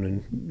sold that one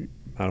in,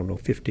 I don't know,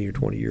 15 or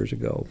 20 years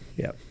ago.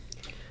 Yeah.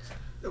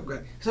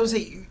 Okay. So I would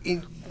say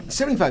in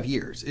 75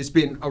 years, it's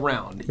been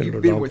around. Been a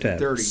You've been long with time. it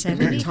 30. In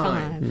 75. that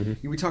time,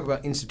 we talk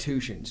about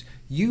institutions.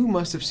 You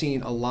must have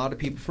seen a lot of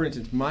people. For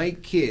instance, my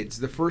kids,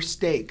 the first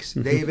steaks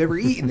they've ever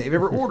eaten, they've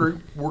ever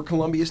ordered, were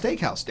Columbia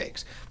Steakhouse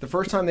steaks. The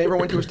first time they ever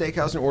went to a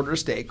steakhouse and ordered a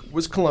steak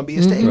was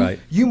Columbia Steak. Right.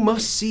 You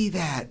must see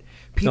that.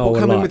 People Oh, a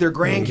come in lot. with their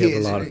Yeah, we have a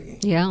lot grandkids.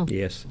 of- Yeah.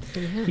 Yes.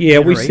 Yeah,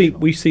 we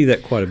Generational. see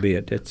that quite a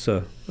bit. It's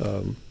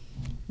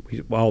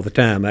all the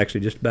time,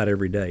 actually, just about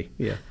every day.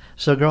 Yeah.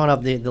 So growing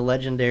up, the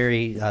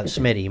legendary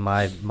Smitty,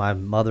 my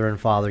mother and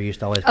father used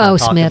to always Oh,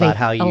 talk Smitty, about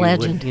how a you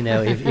legend.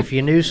 would, if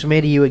you knew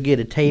Smitty, you would get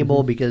a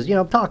table because,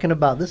 I'm talking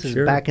about this is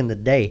Sure. back in the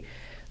day.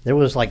 There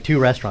was like 2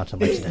 restaurants in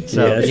Winston.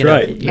 So, Yeah, that's you know,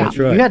 right. You, That's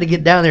you right. had to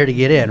get down there to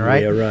get in,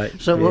 right? Yeah, right.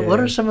 So what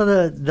Yeah. are some of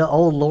the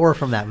old lore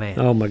from that man?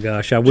 Oh my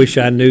gosh, I wish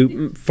I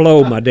knew.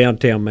 Flo, my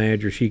downtown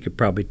manager, she could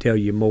probably tell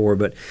you more.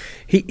 But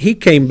he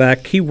came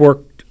back. He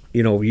worked,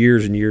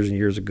 years and years and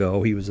years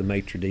ago. He was a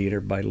maitre d', and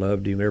everybody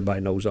loved him. Everybody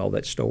knows all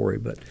that story.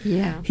 But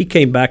Yeah. he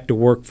came back to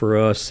work for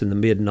us in the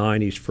mid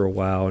 '90s for a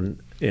while,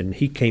 and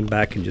he came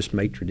back and just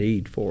maitre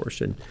d' for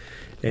us, and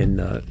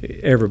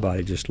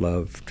everybody just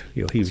loved.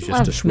 He was just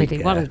Love a sweet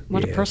Smitty. guy.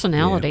 What a Yeah,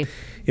 personality. yeah.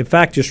 In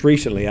fact, just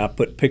recently I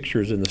put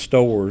pictures in the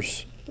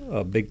stores,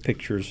 big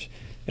pictures,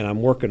 and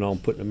I'm working on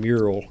putting a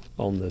mural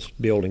on this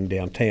building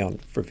downtown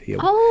for him.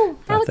 Oh,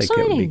 how I think that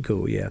would be exciting.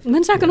 cool. Yeah.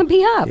 When's that going to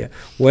be up? Yeah.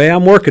 Well,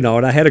 I'm working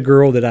on it. I had a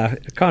girl that I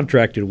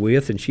contracted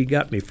with, and she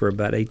got me for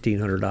about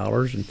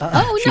 $1,800,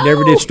 and she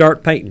never no. did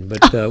start painting.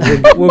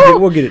 But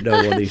we'll get it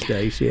done one of these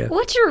days. Yeah.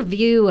 What's your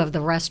view of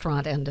the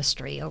restaurant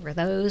industry over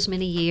those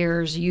many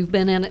years? You've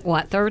been in it,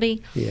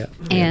 30? Yeah.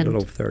 And a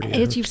little over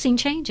 30. you've seen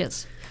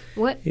changes.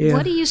 What Yeah.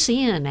 are you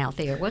seeing out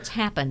there? What's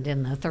happened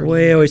in the 30 Well,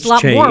 years? it's A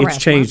lot more changed. It's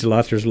changed restaurants. a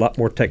lot. There's a lot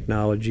more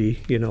technology.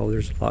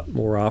 There's a lot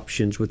more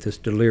options with this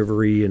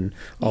delivery and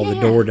all the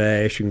Yeah.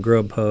 DoorDash and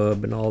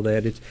Grubhub and all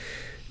that.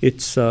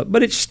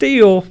 But it's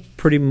still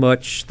pretty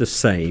much the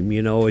same.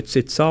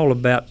 It's all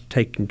about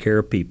taking care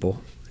of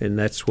people, and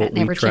that's what That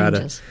never we try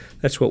changes.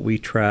 That's what we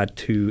try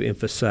to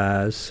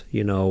emphasize.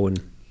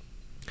 And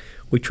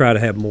we try to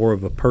have more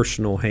of a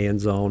personal,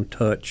 hands-on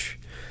touch.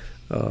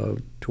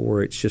 To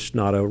where it's just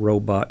not a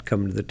robot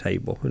coming to the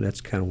table, and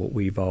that's kind of what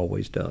we've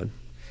always done.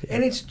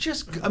 And it's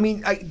just,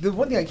 the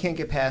one thing I can't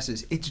get past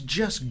is it's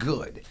just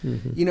good.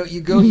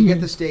 You go, you get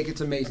the steak,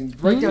 it's amazing.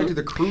 Right down to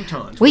the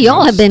croutons. Well,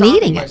 y'all I'm have been stopping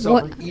eating it. myself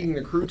What- from eating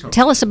the croutons.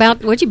 Tell us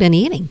about what you've been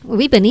eating.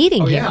 We've been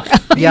eating here. yeah.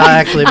 Yeah, I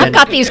actually I've been.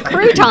 got these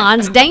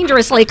croutons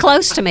dangerously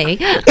close to me.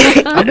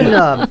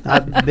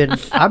 I've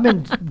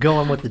been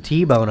going with the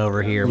T-bone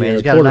over here, man. Yeah,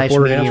 It's got a nice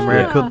quarter medium ounce.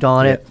 rare Yeah. cooked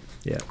on it.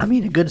 Yeah. A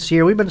good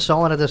sear. We've been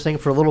sawing at this thing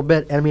for a little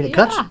bit, and it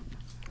cuts. Yeah.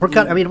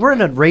 We're in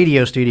a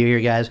radio studio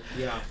here, guys.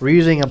 Yeah. We're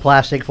using a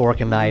plastic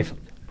fork and knife.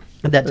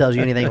 If that tells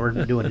you anything, we're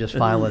doing just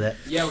fine with it.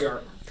 Yeah, we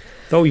are.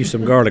 Throw you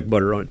some garlic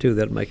butter on it too.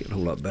 That'll make it a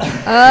whole lot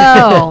better.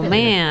 Oh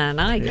man,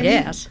 I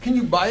guess. Can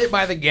you buy it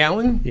by the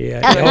gallon?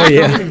 Yeah. Oh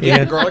yeah.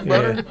 Yeah. Garlic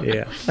butter.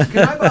 Yeah.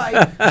 Can I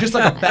buy just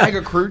like a bag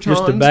of croutons?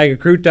 Just a bag of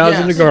croutons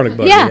and the Yes. garlic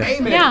butter. Yeah,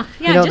 Amen. yeah,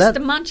 You know, just that- to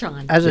munch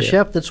on. As a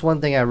chef, that's one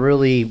thing I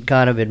really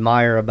kind of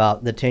admire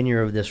about the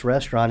tenure of this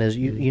restaurant is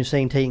you're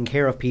saying taking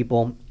care of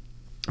people,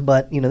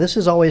 but this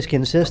is always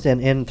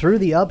consistent. And through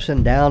the ups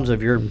and downs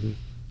of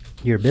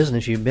your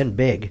business, you've been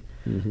big,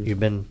 you've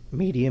been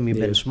medium, you've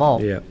been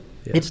small. Yeah.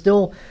 It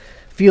still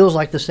feels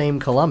like the same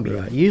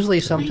Columbia. Right. Usually,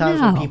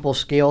 sometimes when know. people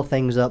scale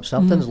things up,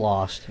 something's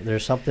lost.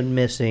 There's something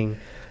missing.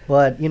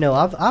 But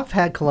I've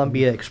had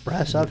Columbia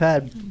Express. I've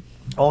had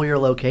all your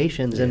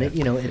locations, and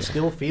it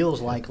still feels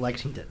like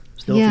Lexington.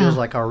 Still Yeah. feels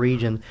like our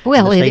region.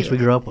 Well, and the states we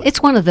grew up with.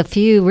 it's one of the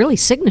few really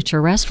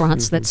signature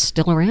restaurants that's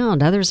still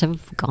around. Others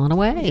have gone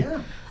away.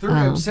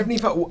 Yeah.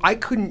 75. I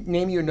couldn't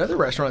name you another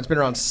restaurant that's been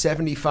around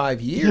 75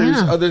 years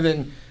Yeah. other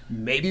than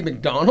maybe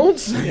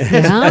McDonald's.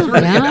 Yeah, That's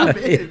really yeah. about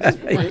it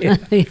at this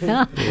point.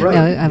 Yeah, Right.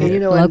 I mean,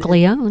 And,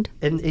 locally owned.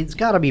 And it's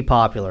got to be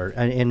popular,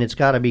 and it's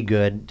got to be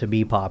good to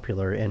be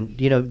popular. And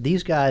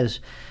these guys,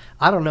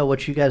 I don't know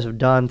what you guys have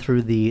done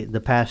through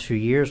the past few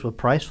years with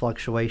price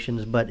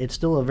fluctuations, but it's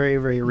still a very,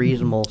 very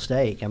reasonable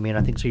steak. I mean,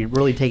 I think so. You're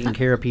really taking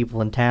care of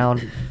people in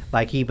town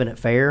by keeping it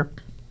fair.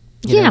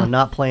 Yeah. And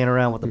not playing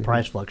around with the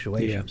price Yeah.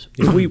 fluctuations.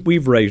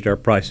 We've raised our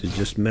prices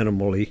just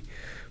minimally,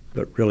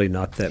 but really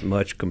not that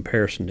much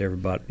comparison to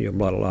everybody. A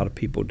lot of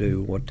people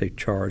do what they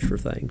charge for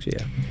things.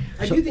 Yeah.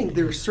 I do think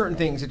there are certain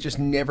things that just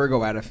never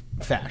go out of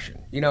fashion.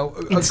 A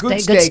And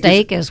good good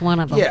steak is one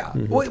of them. Yeah.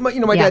 Well, my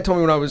Yeah. dad told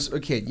me when I was a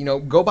kid,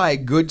 go buy a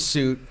good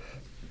suit.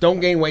 Don't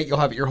gain weight, you'll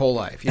have it your whole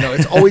life.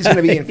 It's always going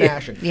to be in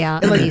fashion. Yeah,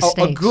 And like these a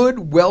steaks.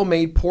 good,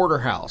 well-made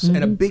porterhouse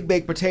and a big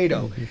baked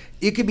potato.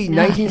 It could be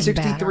Nothing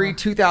 1963, better.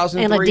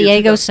 2003. And a or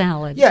Diego 2000.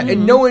 salad. Yeah,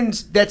 and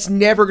that's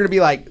never going to be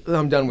like, "Oh,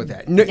 I'm done with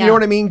that. No, You Yeah. know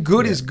what I mean?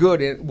 Good is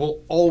good, and it will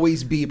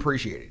always be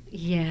appreciated.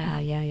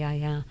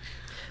 Yeah.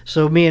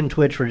 So me and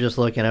Twitch were just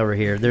looking over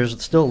here.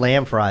 There's still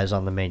lamb fries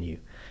on the menu.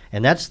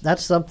 And that's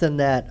something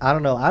that, I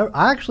don't know,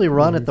 I actually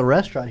run at the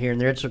restaurant here and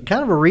there. It's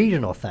kind of a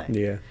regional thing.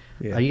 Yeah.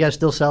 Yeah. You guys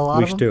still sell a lot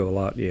We of them? still a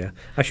lot, yeah.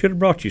 I should have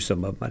brought you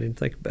some of them. I didn't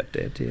think about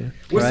that, yeah.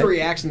 What's the Right.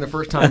 reaction the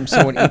first time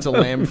someone eats a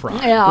lamb fry?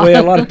 Yeah.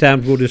 Well, a lot of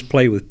times we'll just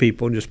play with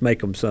people and just make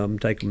them some,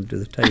 take them to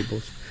the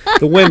tables.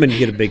 The women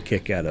get a big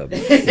kick out of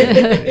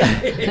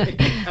it.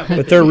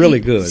 But they're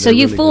really good. So They're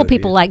you really fool good,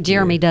 people yeah. like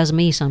Jeremy does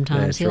me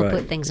sometimes. That's He'll right.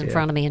 put things in Yeah.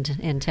 front of me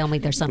and tell me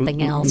there's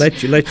something else.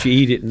 Let you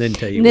eat it and then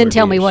tell you. and then what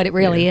tell it me is. what it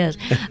really Yeah. is.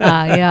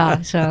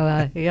 So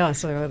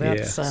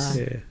that's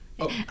Yeah.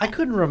 I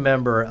couldn't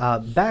remember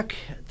back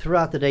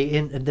throughout the day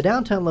in the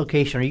downtown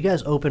location. Are you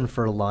guys open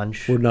for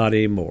lunch? We're not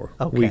anymore.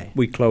 Okay.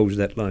 We closed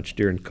that lunch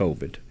during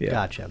COVID. Yeah.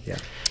 Gotcha. Yeah.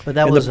 But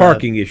that And was the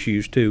parking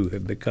issues too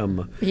have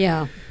become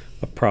yeah.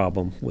 a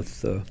problem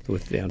with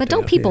downtown. But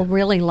don't people yeah.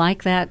 really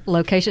like that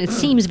location? It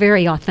seems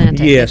very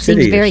authentic. Yes, it seems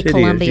it is. very It is,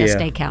 Columbia yeah,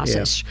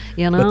 Steakhouse-ish.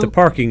 yeah. You know. But the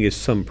parking is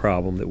some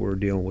problem that we're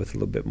dealing with a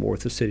little bit more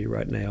with the city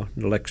right now.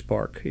 The Lex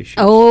Park issue.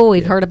 oh,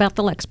 we've yeah. heard about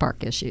the Lex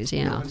Park issues. No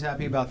Yeah. one's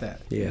happy about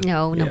that. Yeah.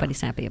 No, Yeah. nobody's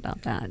happy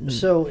about that.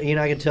 So I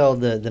can tell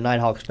the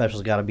Nighthawk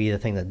special's got to be the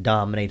thing that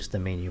dominates the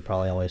menu.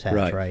 Probably always has,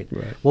 Right, right?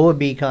 right. What would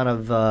be kind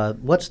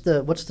of what's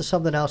the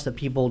something else that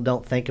people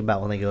don't think about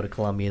when they go to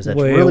Columbia? Is that's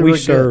Well, really we really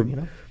serve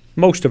good?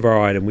 most of our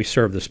item. We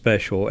serve the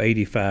special.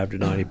 85 to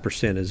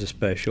 90% is a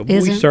special. But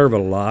Is we it? serve a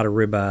lot of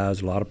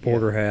ribeyes, a lot of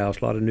porterhouse,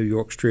 a lot of New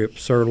York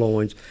strips,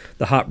 sirloins.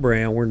 The hot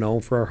brown. We're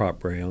known for our hot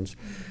browns.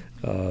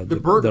 The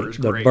burger's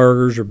the great.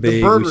 burgers are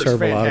big. burger's We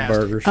serve a lot of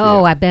fantastic. burgers. Oh,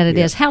 yeah. I bet it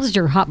Yeah. is. How's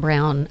your hot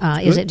brown?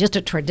 Is Good. it just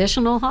a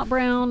traditional hot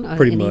brown?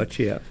 Pretty Any- much,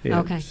 yeah.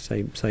 Okay.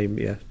 Same,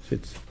 yeah.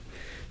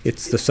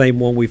 It's the same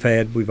one we've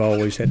had. We've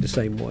always had the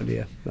same one,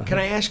 yeah. Uh-huh. Can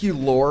I ask you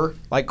lore,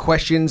 like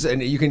questions,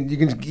 and you can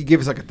give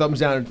us like a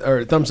thumbs down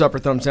or thumbs up or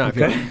thumbs down.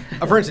 Okay. If you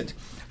want. For instance,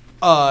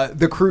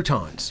 the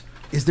croutons.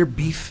 Is there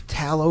beef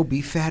tallow,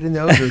 beef fat in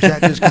those, or is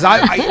that just because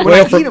when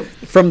Well, I eat them?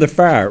 from the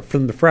fryer.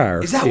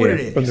 Is that what yeah, it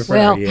is? From the fryer,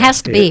 Well, yeah,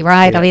 has to yeah, be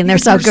right. yeah. I mean, they're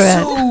so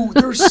good.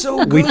 They're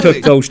so good. We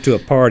took those to a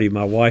party.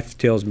 My wife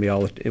tells me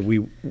all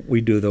the we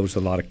do those a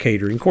lot of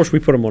catering. Of course, we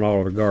put them on all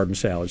of our garden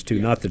salads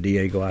too. Not the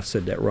Diego. I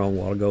said that wrong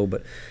a while ago,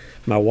 but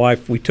my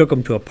wife, we took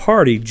them to a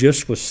party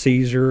just with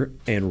Caesar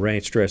and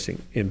ranch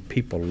dressing, and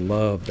people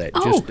love that.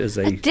 Oh, just as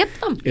a dip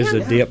them, as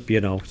yeah. a dip,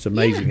 it's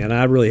amazing. And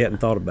I really hadn't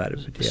thought about it.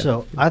 But yeah.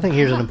 So I think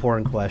here's an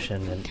important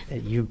question,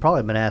 and you've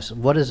probably been asked: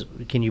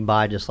 can you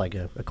buy just like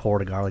a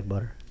quart of garlic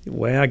butter?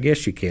 Well, I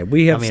guess you can.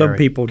 We have I mean, some or a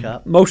people.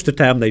 cup. Most of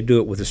the time, they do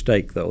it with a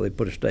steak, though. They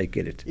put a steak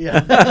in it.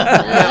 Yeah.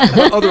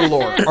 What other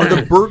lore? Are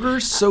the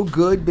burgers so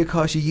good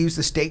because you use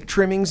the steak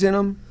trimmings in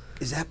them?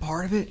 Is that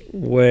part of it?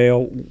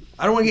 Well,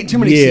 I don't want to get too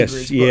many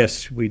secrets. but-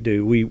 yes, we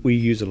do. We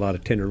use a lot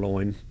of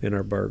tenderloin in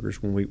our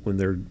burgers when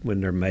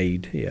they're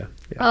made. Yeah.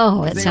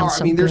 Oh, it They sounds are.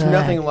 so I mean, there's good.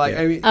 nothing like.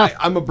 I mean,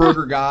 I'm a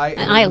burger guy.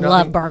 And I there's love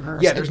nothing-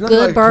 burgers. Yeah, there's A nothing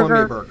good like a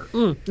burger.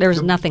 Columbia burger.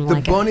 There's nothing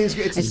like the bun it. is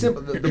it's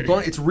simple. The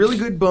bun, it's a really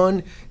good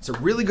bun. It's a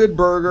really good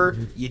burger.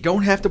 You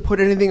don't have to put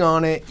anything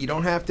on it. You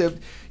don't have to.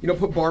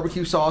 put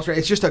barbecue sauce. Right?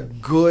 It's just a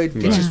good.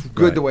 It's just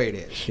good the way it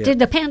is. Did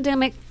the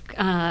pandemic?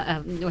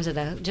 Was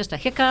it just a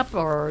hiccup,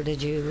 or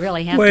did you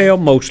really have? Well,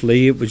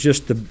 mostly it was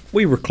just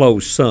we were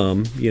closed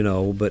some,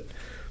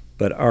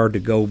 but our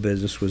to-go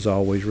business was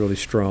always really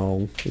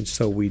strong, and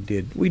so we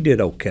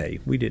did okay.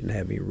 We didn't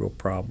have any real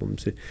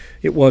problems.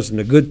 It wasn't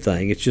a good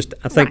thing. It's just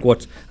I think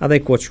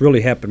what's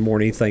really happened more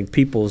than anything,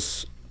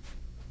 people's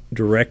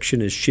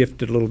direction has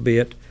shifted a little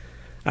bit.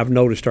 I've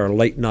noticed our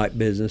late night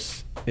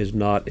business is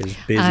not as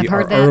busy. I've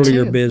heard our that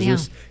earlier too,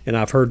 business, and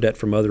I've heard that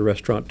from other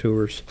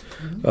restaurateurs.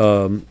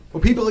 Well,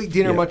 people eat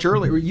dinner much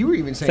earlier. You were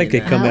even saying I think they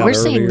that. come out we're earlier.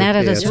 seeing that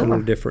at a It's a store.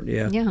 little different,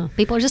 yeah. Yeah,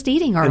 people are just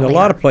eating earlier. And a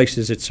lot of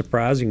places, it's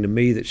surprising to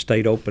me that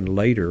stayed open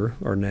later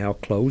are now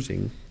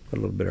closing a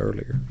little bit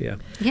earlier. Yeah.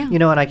 Yeah.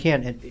 And I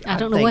can't. I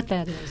don't know think what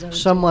that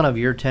is. Someone of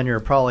your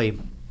tenure probably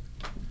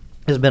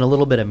has been a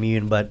little bit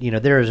immune, but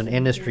there is an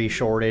industry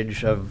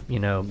shortage of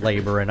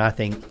labor, and I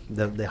think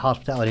the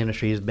hospitality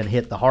industry has been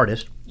hit the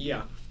hardest.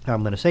 Yeah.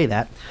 I'm going to say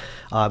that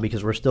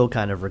because we're still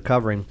kind of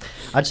recovering.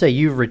 I'd say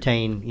you've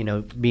retained,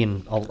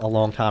 being a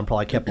long time,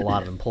 probably kept a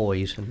lot of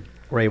employees and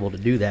were able to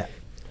do that.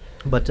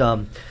 But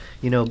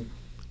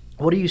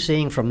what are you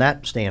seeing from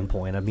that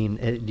standpoint? I mean,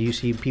 do you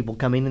see people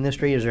coming in the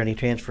industry? Is there any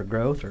chance for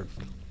growth or?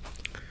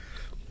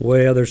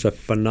 Well, there's a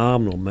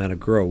phenomenal amount of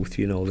growth.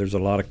 There's a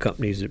lot of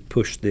companies that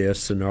push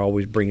this, and they're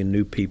always bringing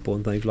new people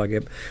and things like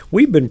that.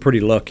 We've been pretty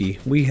lucky.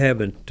 We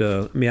haven't.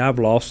 I've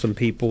lost some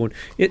people, and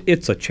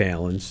it's a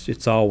challenge.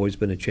 It's always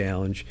been a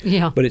challenge.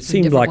 Yeah, But it in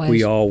seems different like we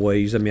ways.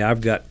 always.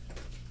 I've got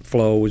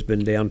Flo has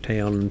been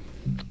downtown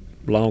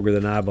longer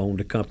than I've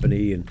owned a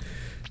company, and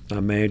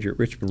my manager at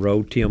Richmond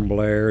Road, Tim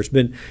Blair, has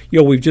been.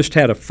 We've just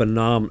had a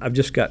phenomenal. I've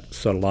just got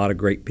a lot of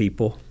great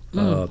people.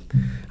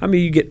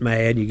 You get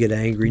mad, you get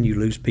angry, and you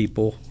lose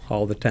people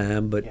all the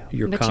time, but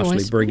you're But constantly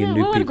always- bringing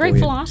new what people a great in.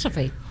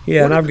 philosophy.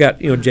 Yeah, and I've got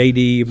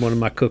JD, one of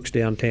my cooks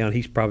downtown.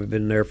 He's probably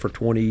been there for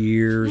 20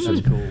 years.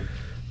 That's cool.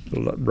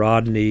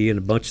 Rodney and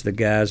a bunch of the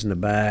guys in the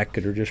back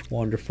that are just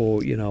wonderful,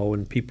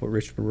 and people at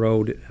Richmond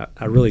Road.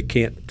 I really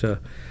can't.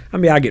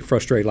 I get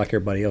frustrated like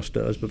everybody else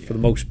does, but for the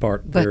most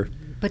part, they're.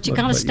 But you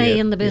got to stay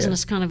yeah, in the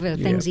business, yeah. kind of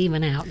things Yeah.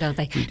 even out, don't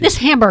they? This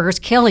hamburger's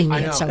killing me. I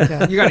know. It's so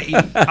good. You got to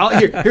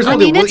eat. Here's what I we'll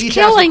do. mean, We'll it's each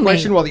ask a killing me.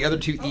 question while the other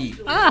two eat.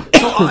 So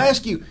I'll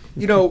ask you.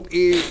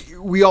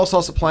 We all saw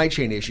supply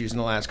chain issues in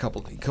the last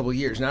couple of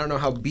years, and I don't know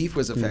how beef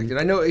was affected.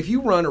 I know if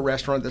you run a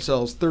restaurant that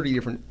sells 30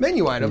 different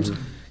menu items,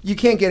 you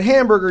can't get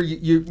hamburger.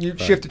 You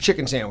shift to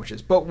chicken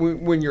sandwiches. But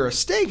when you're a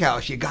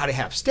steakhouse, you got to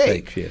have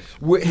steak. Steaks,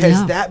 yes.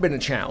 Has that been a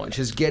challenge?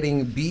 Has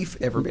getting beef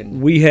ever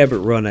been? We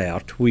haven't run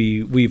out.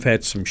 We've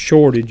had some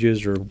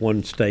shortages or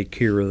one steak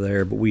here or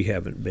there, but we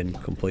haven't been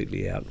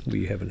completely out.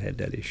 We haven't had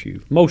that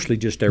issue. Mostly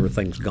just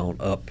everything's gone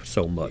up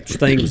so much.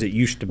 Things that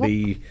used to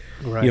be,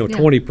 Right.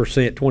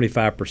 20%,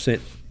 25%.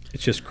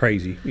 It's just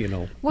crazy,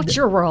 What's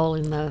your role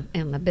in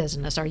the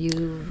business? Are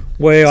you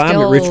Well, I'm at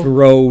still- Richmond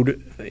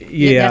Road.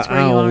 Yeah, that's where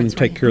I you are. own, That's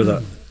take where care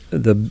of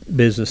the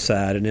business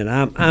side, and then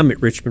I'm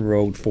at Richmond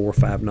Road 4 or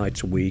 5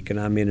 nights a week, and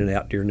I'm in and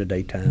out during the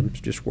daytime,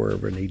 just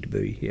wherever I need to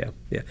be.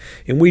 Yeah.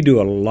 And we do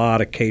a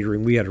lot of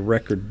catering. We had a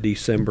record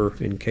December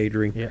in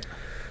catering. Yeah.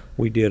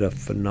 We did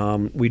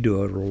we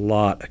do a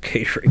lot of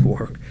catering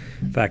work.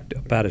 In fact,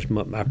 about as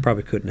much, I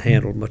probably couldn't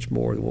handle much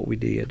more than what we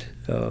did.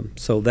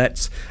 So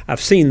I've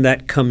seen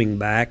that coming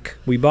back.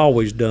 We've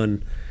always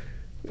done,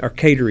 our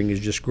catering has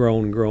just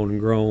grown and grown and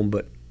grown,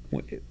 but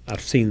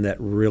I've seen that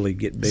really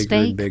get bigger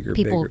steak? and bigger.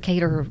 People bigger.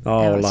 cater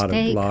Oh, a lot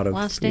steak,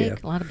 of steak, yeah.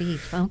 a lot of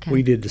beef. Okay.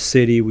 We did the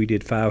city. We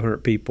did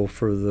 500 people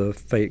for the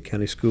Fayette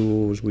County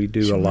Schools. We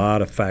do a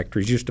lot of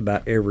factories. Just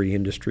about every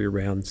industry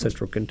around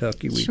Central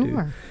Kentucky. We do.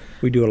 Sure.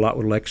 We do a lot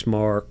with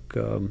Lexmark.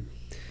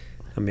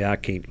 I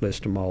can't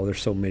list them all.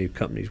 There's so many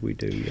companies we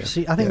do. Yeah.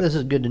 See, I think this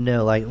is good to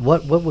know. Like,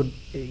 what would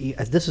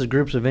this is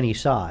groups of any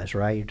size,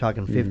 right? You're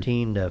talking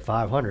 15 to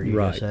 500. You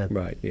just said.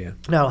 Right. Yeah.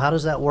 Now, how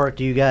does that work?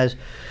 Do you guys?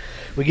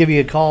 We give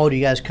you a call. Do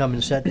you guys come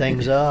and set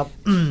things up?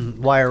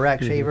 Wire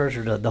rack shavers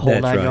or the whole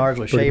That's 9 right. yards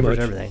with Pretty shavers,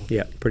 much. everything?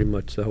 Yeah, pretty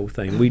much the whole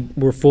thing.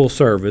 We're full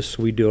service.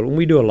 We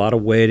do a lot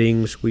of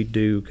weddings. We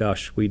do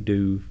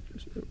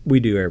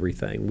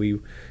everything.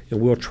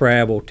 We'll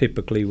travel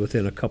typically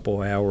within a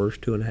couple hours,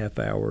 2.5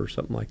 hours,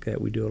 something like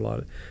that. We do a lot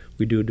of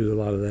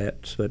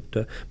that.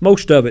 But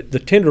most of it, the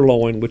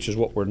tenderloin, which is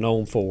what we're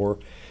known for,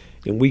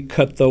 and we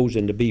cut those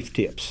into beef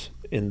tips.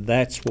 And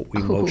that's what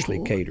we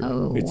mostly cater.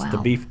 It's the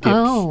wow. beef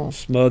tips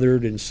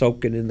smothered and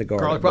soaking in the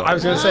Garlic garlic butter. I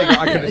was going to say,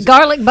 I could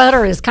Garlic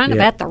butter is kind of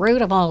Yeah. at the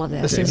root of all of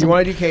this. Listen, if isn't you it?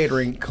 want to do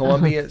catering,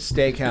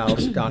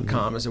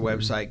 ColumbiaSteakhouse.com is a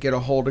website. Get a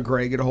hold of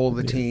Greg, get a hold of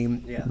the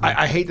team. Yeah.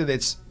 I hate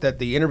that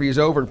the interview's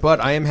over, but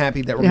I am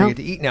happy that we're going Yeah.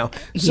 to get to eat now.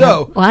 Yeah.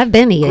 So, Well, I've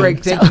been eating.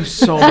 Greg, thank so- you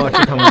so much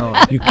for coming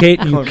on. You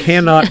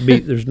cannot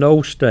beat. There's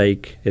no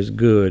steak as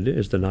good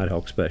as the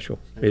Nighthawk Special.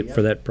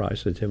 For that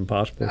price, it's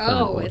impossible to find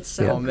Oh, one. it's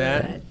so On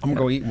that, good. I'm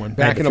going to eat one. I had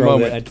Back to in a throw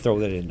moment. I had to throw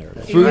that in there.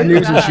 Food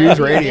News and Shoes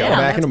Radio. Yeah,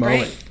 Back in a that's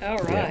moment. great. All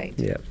right.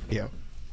 Yeah. Yeah.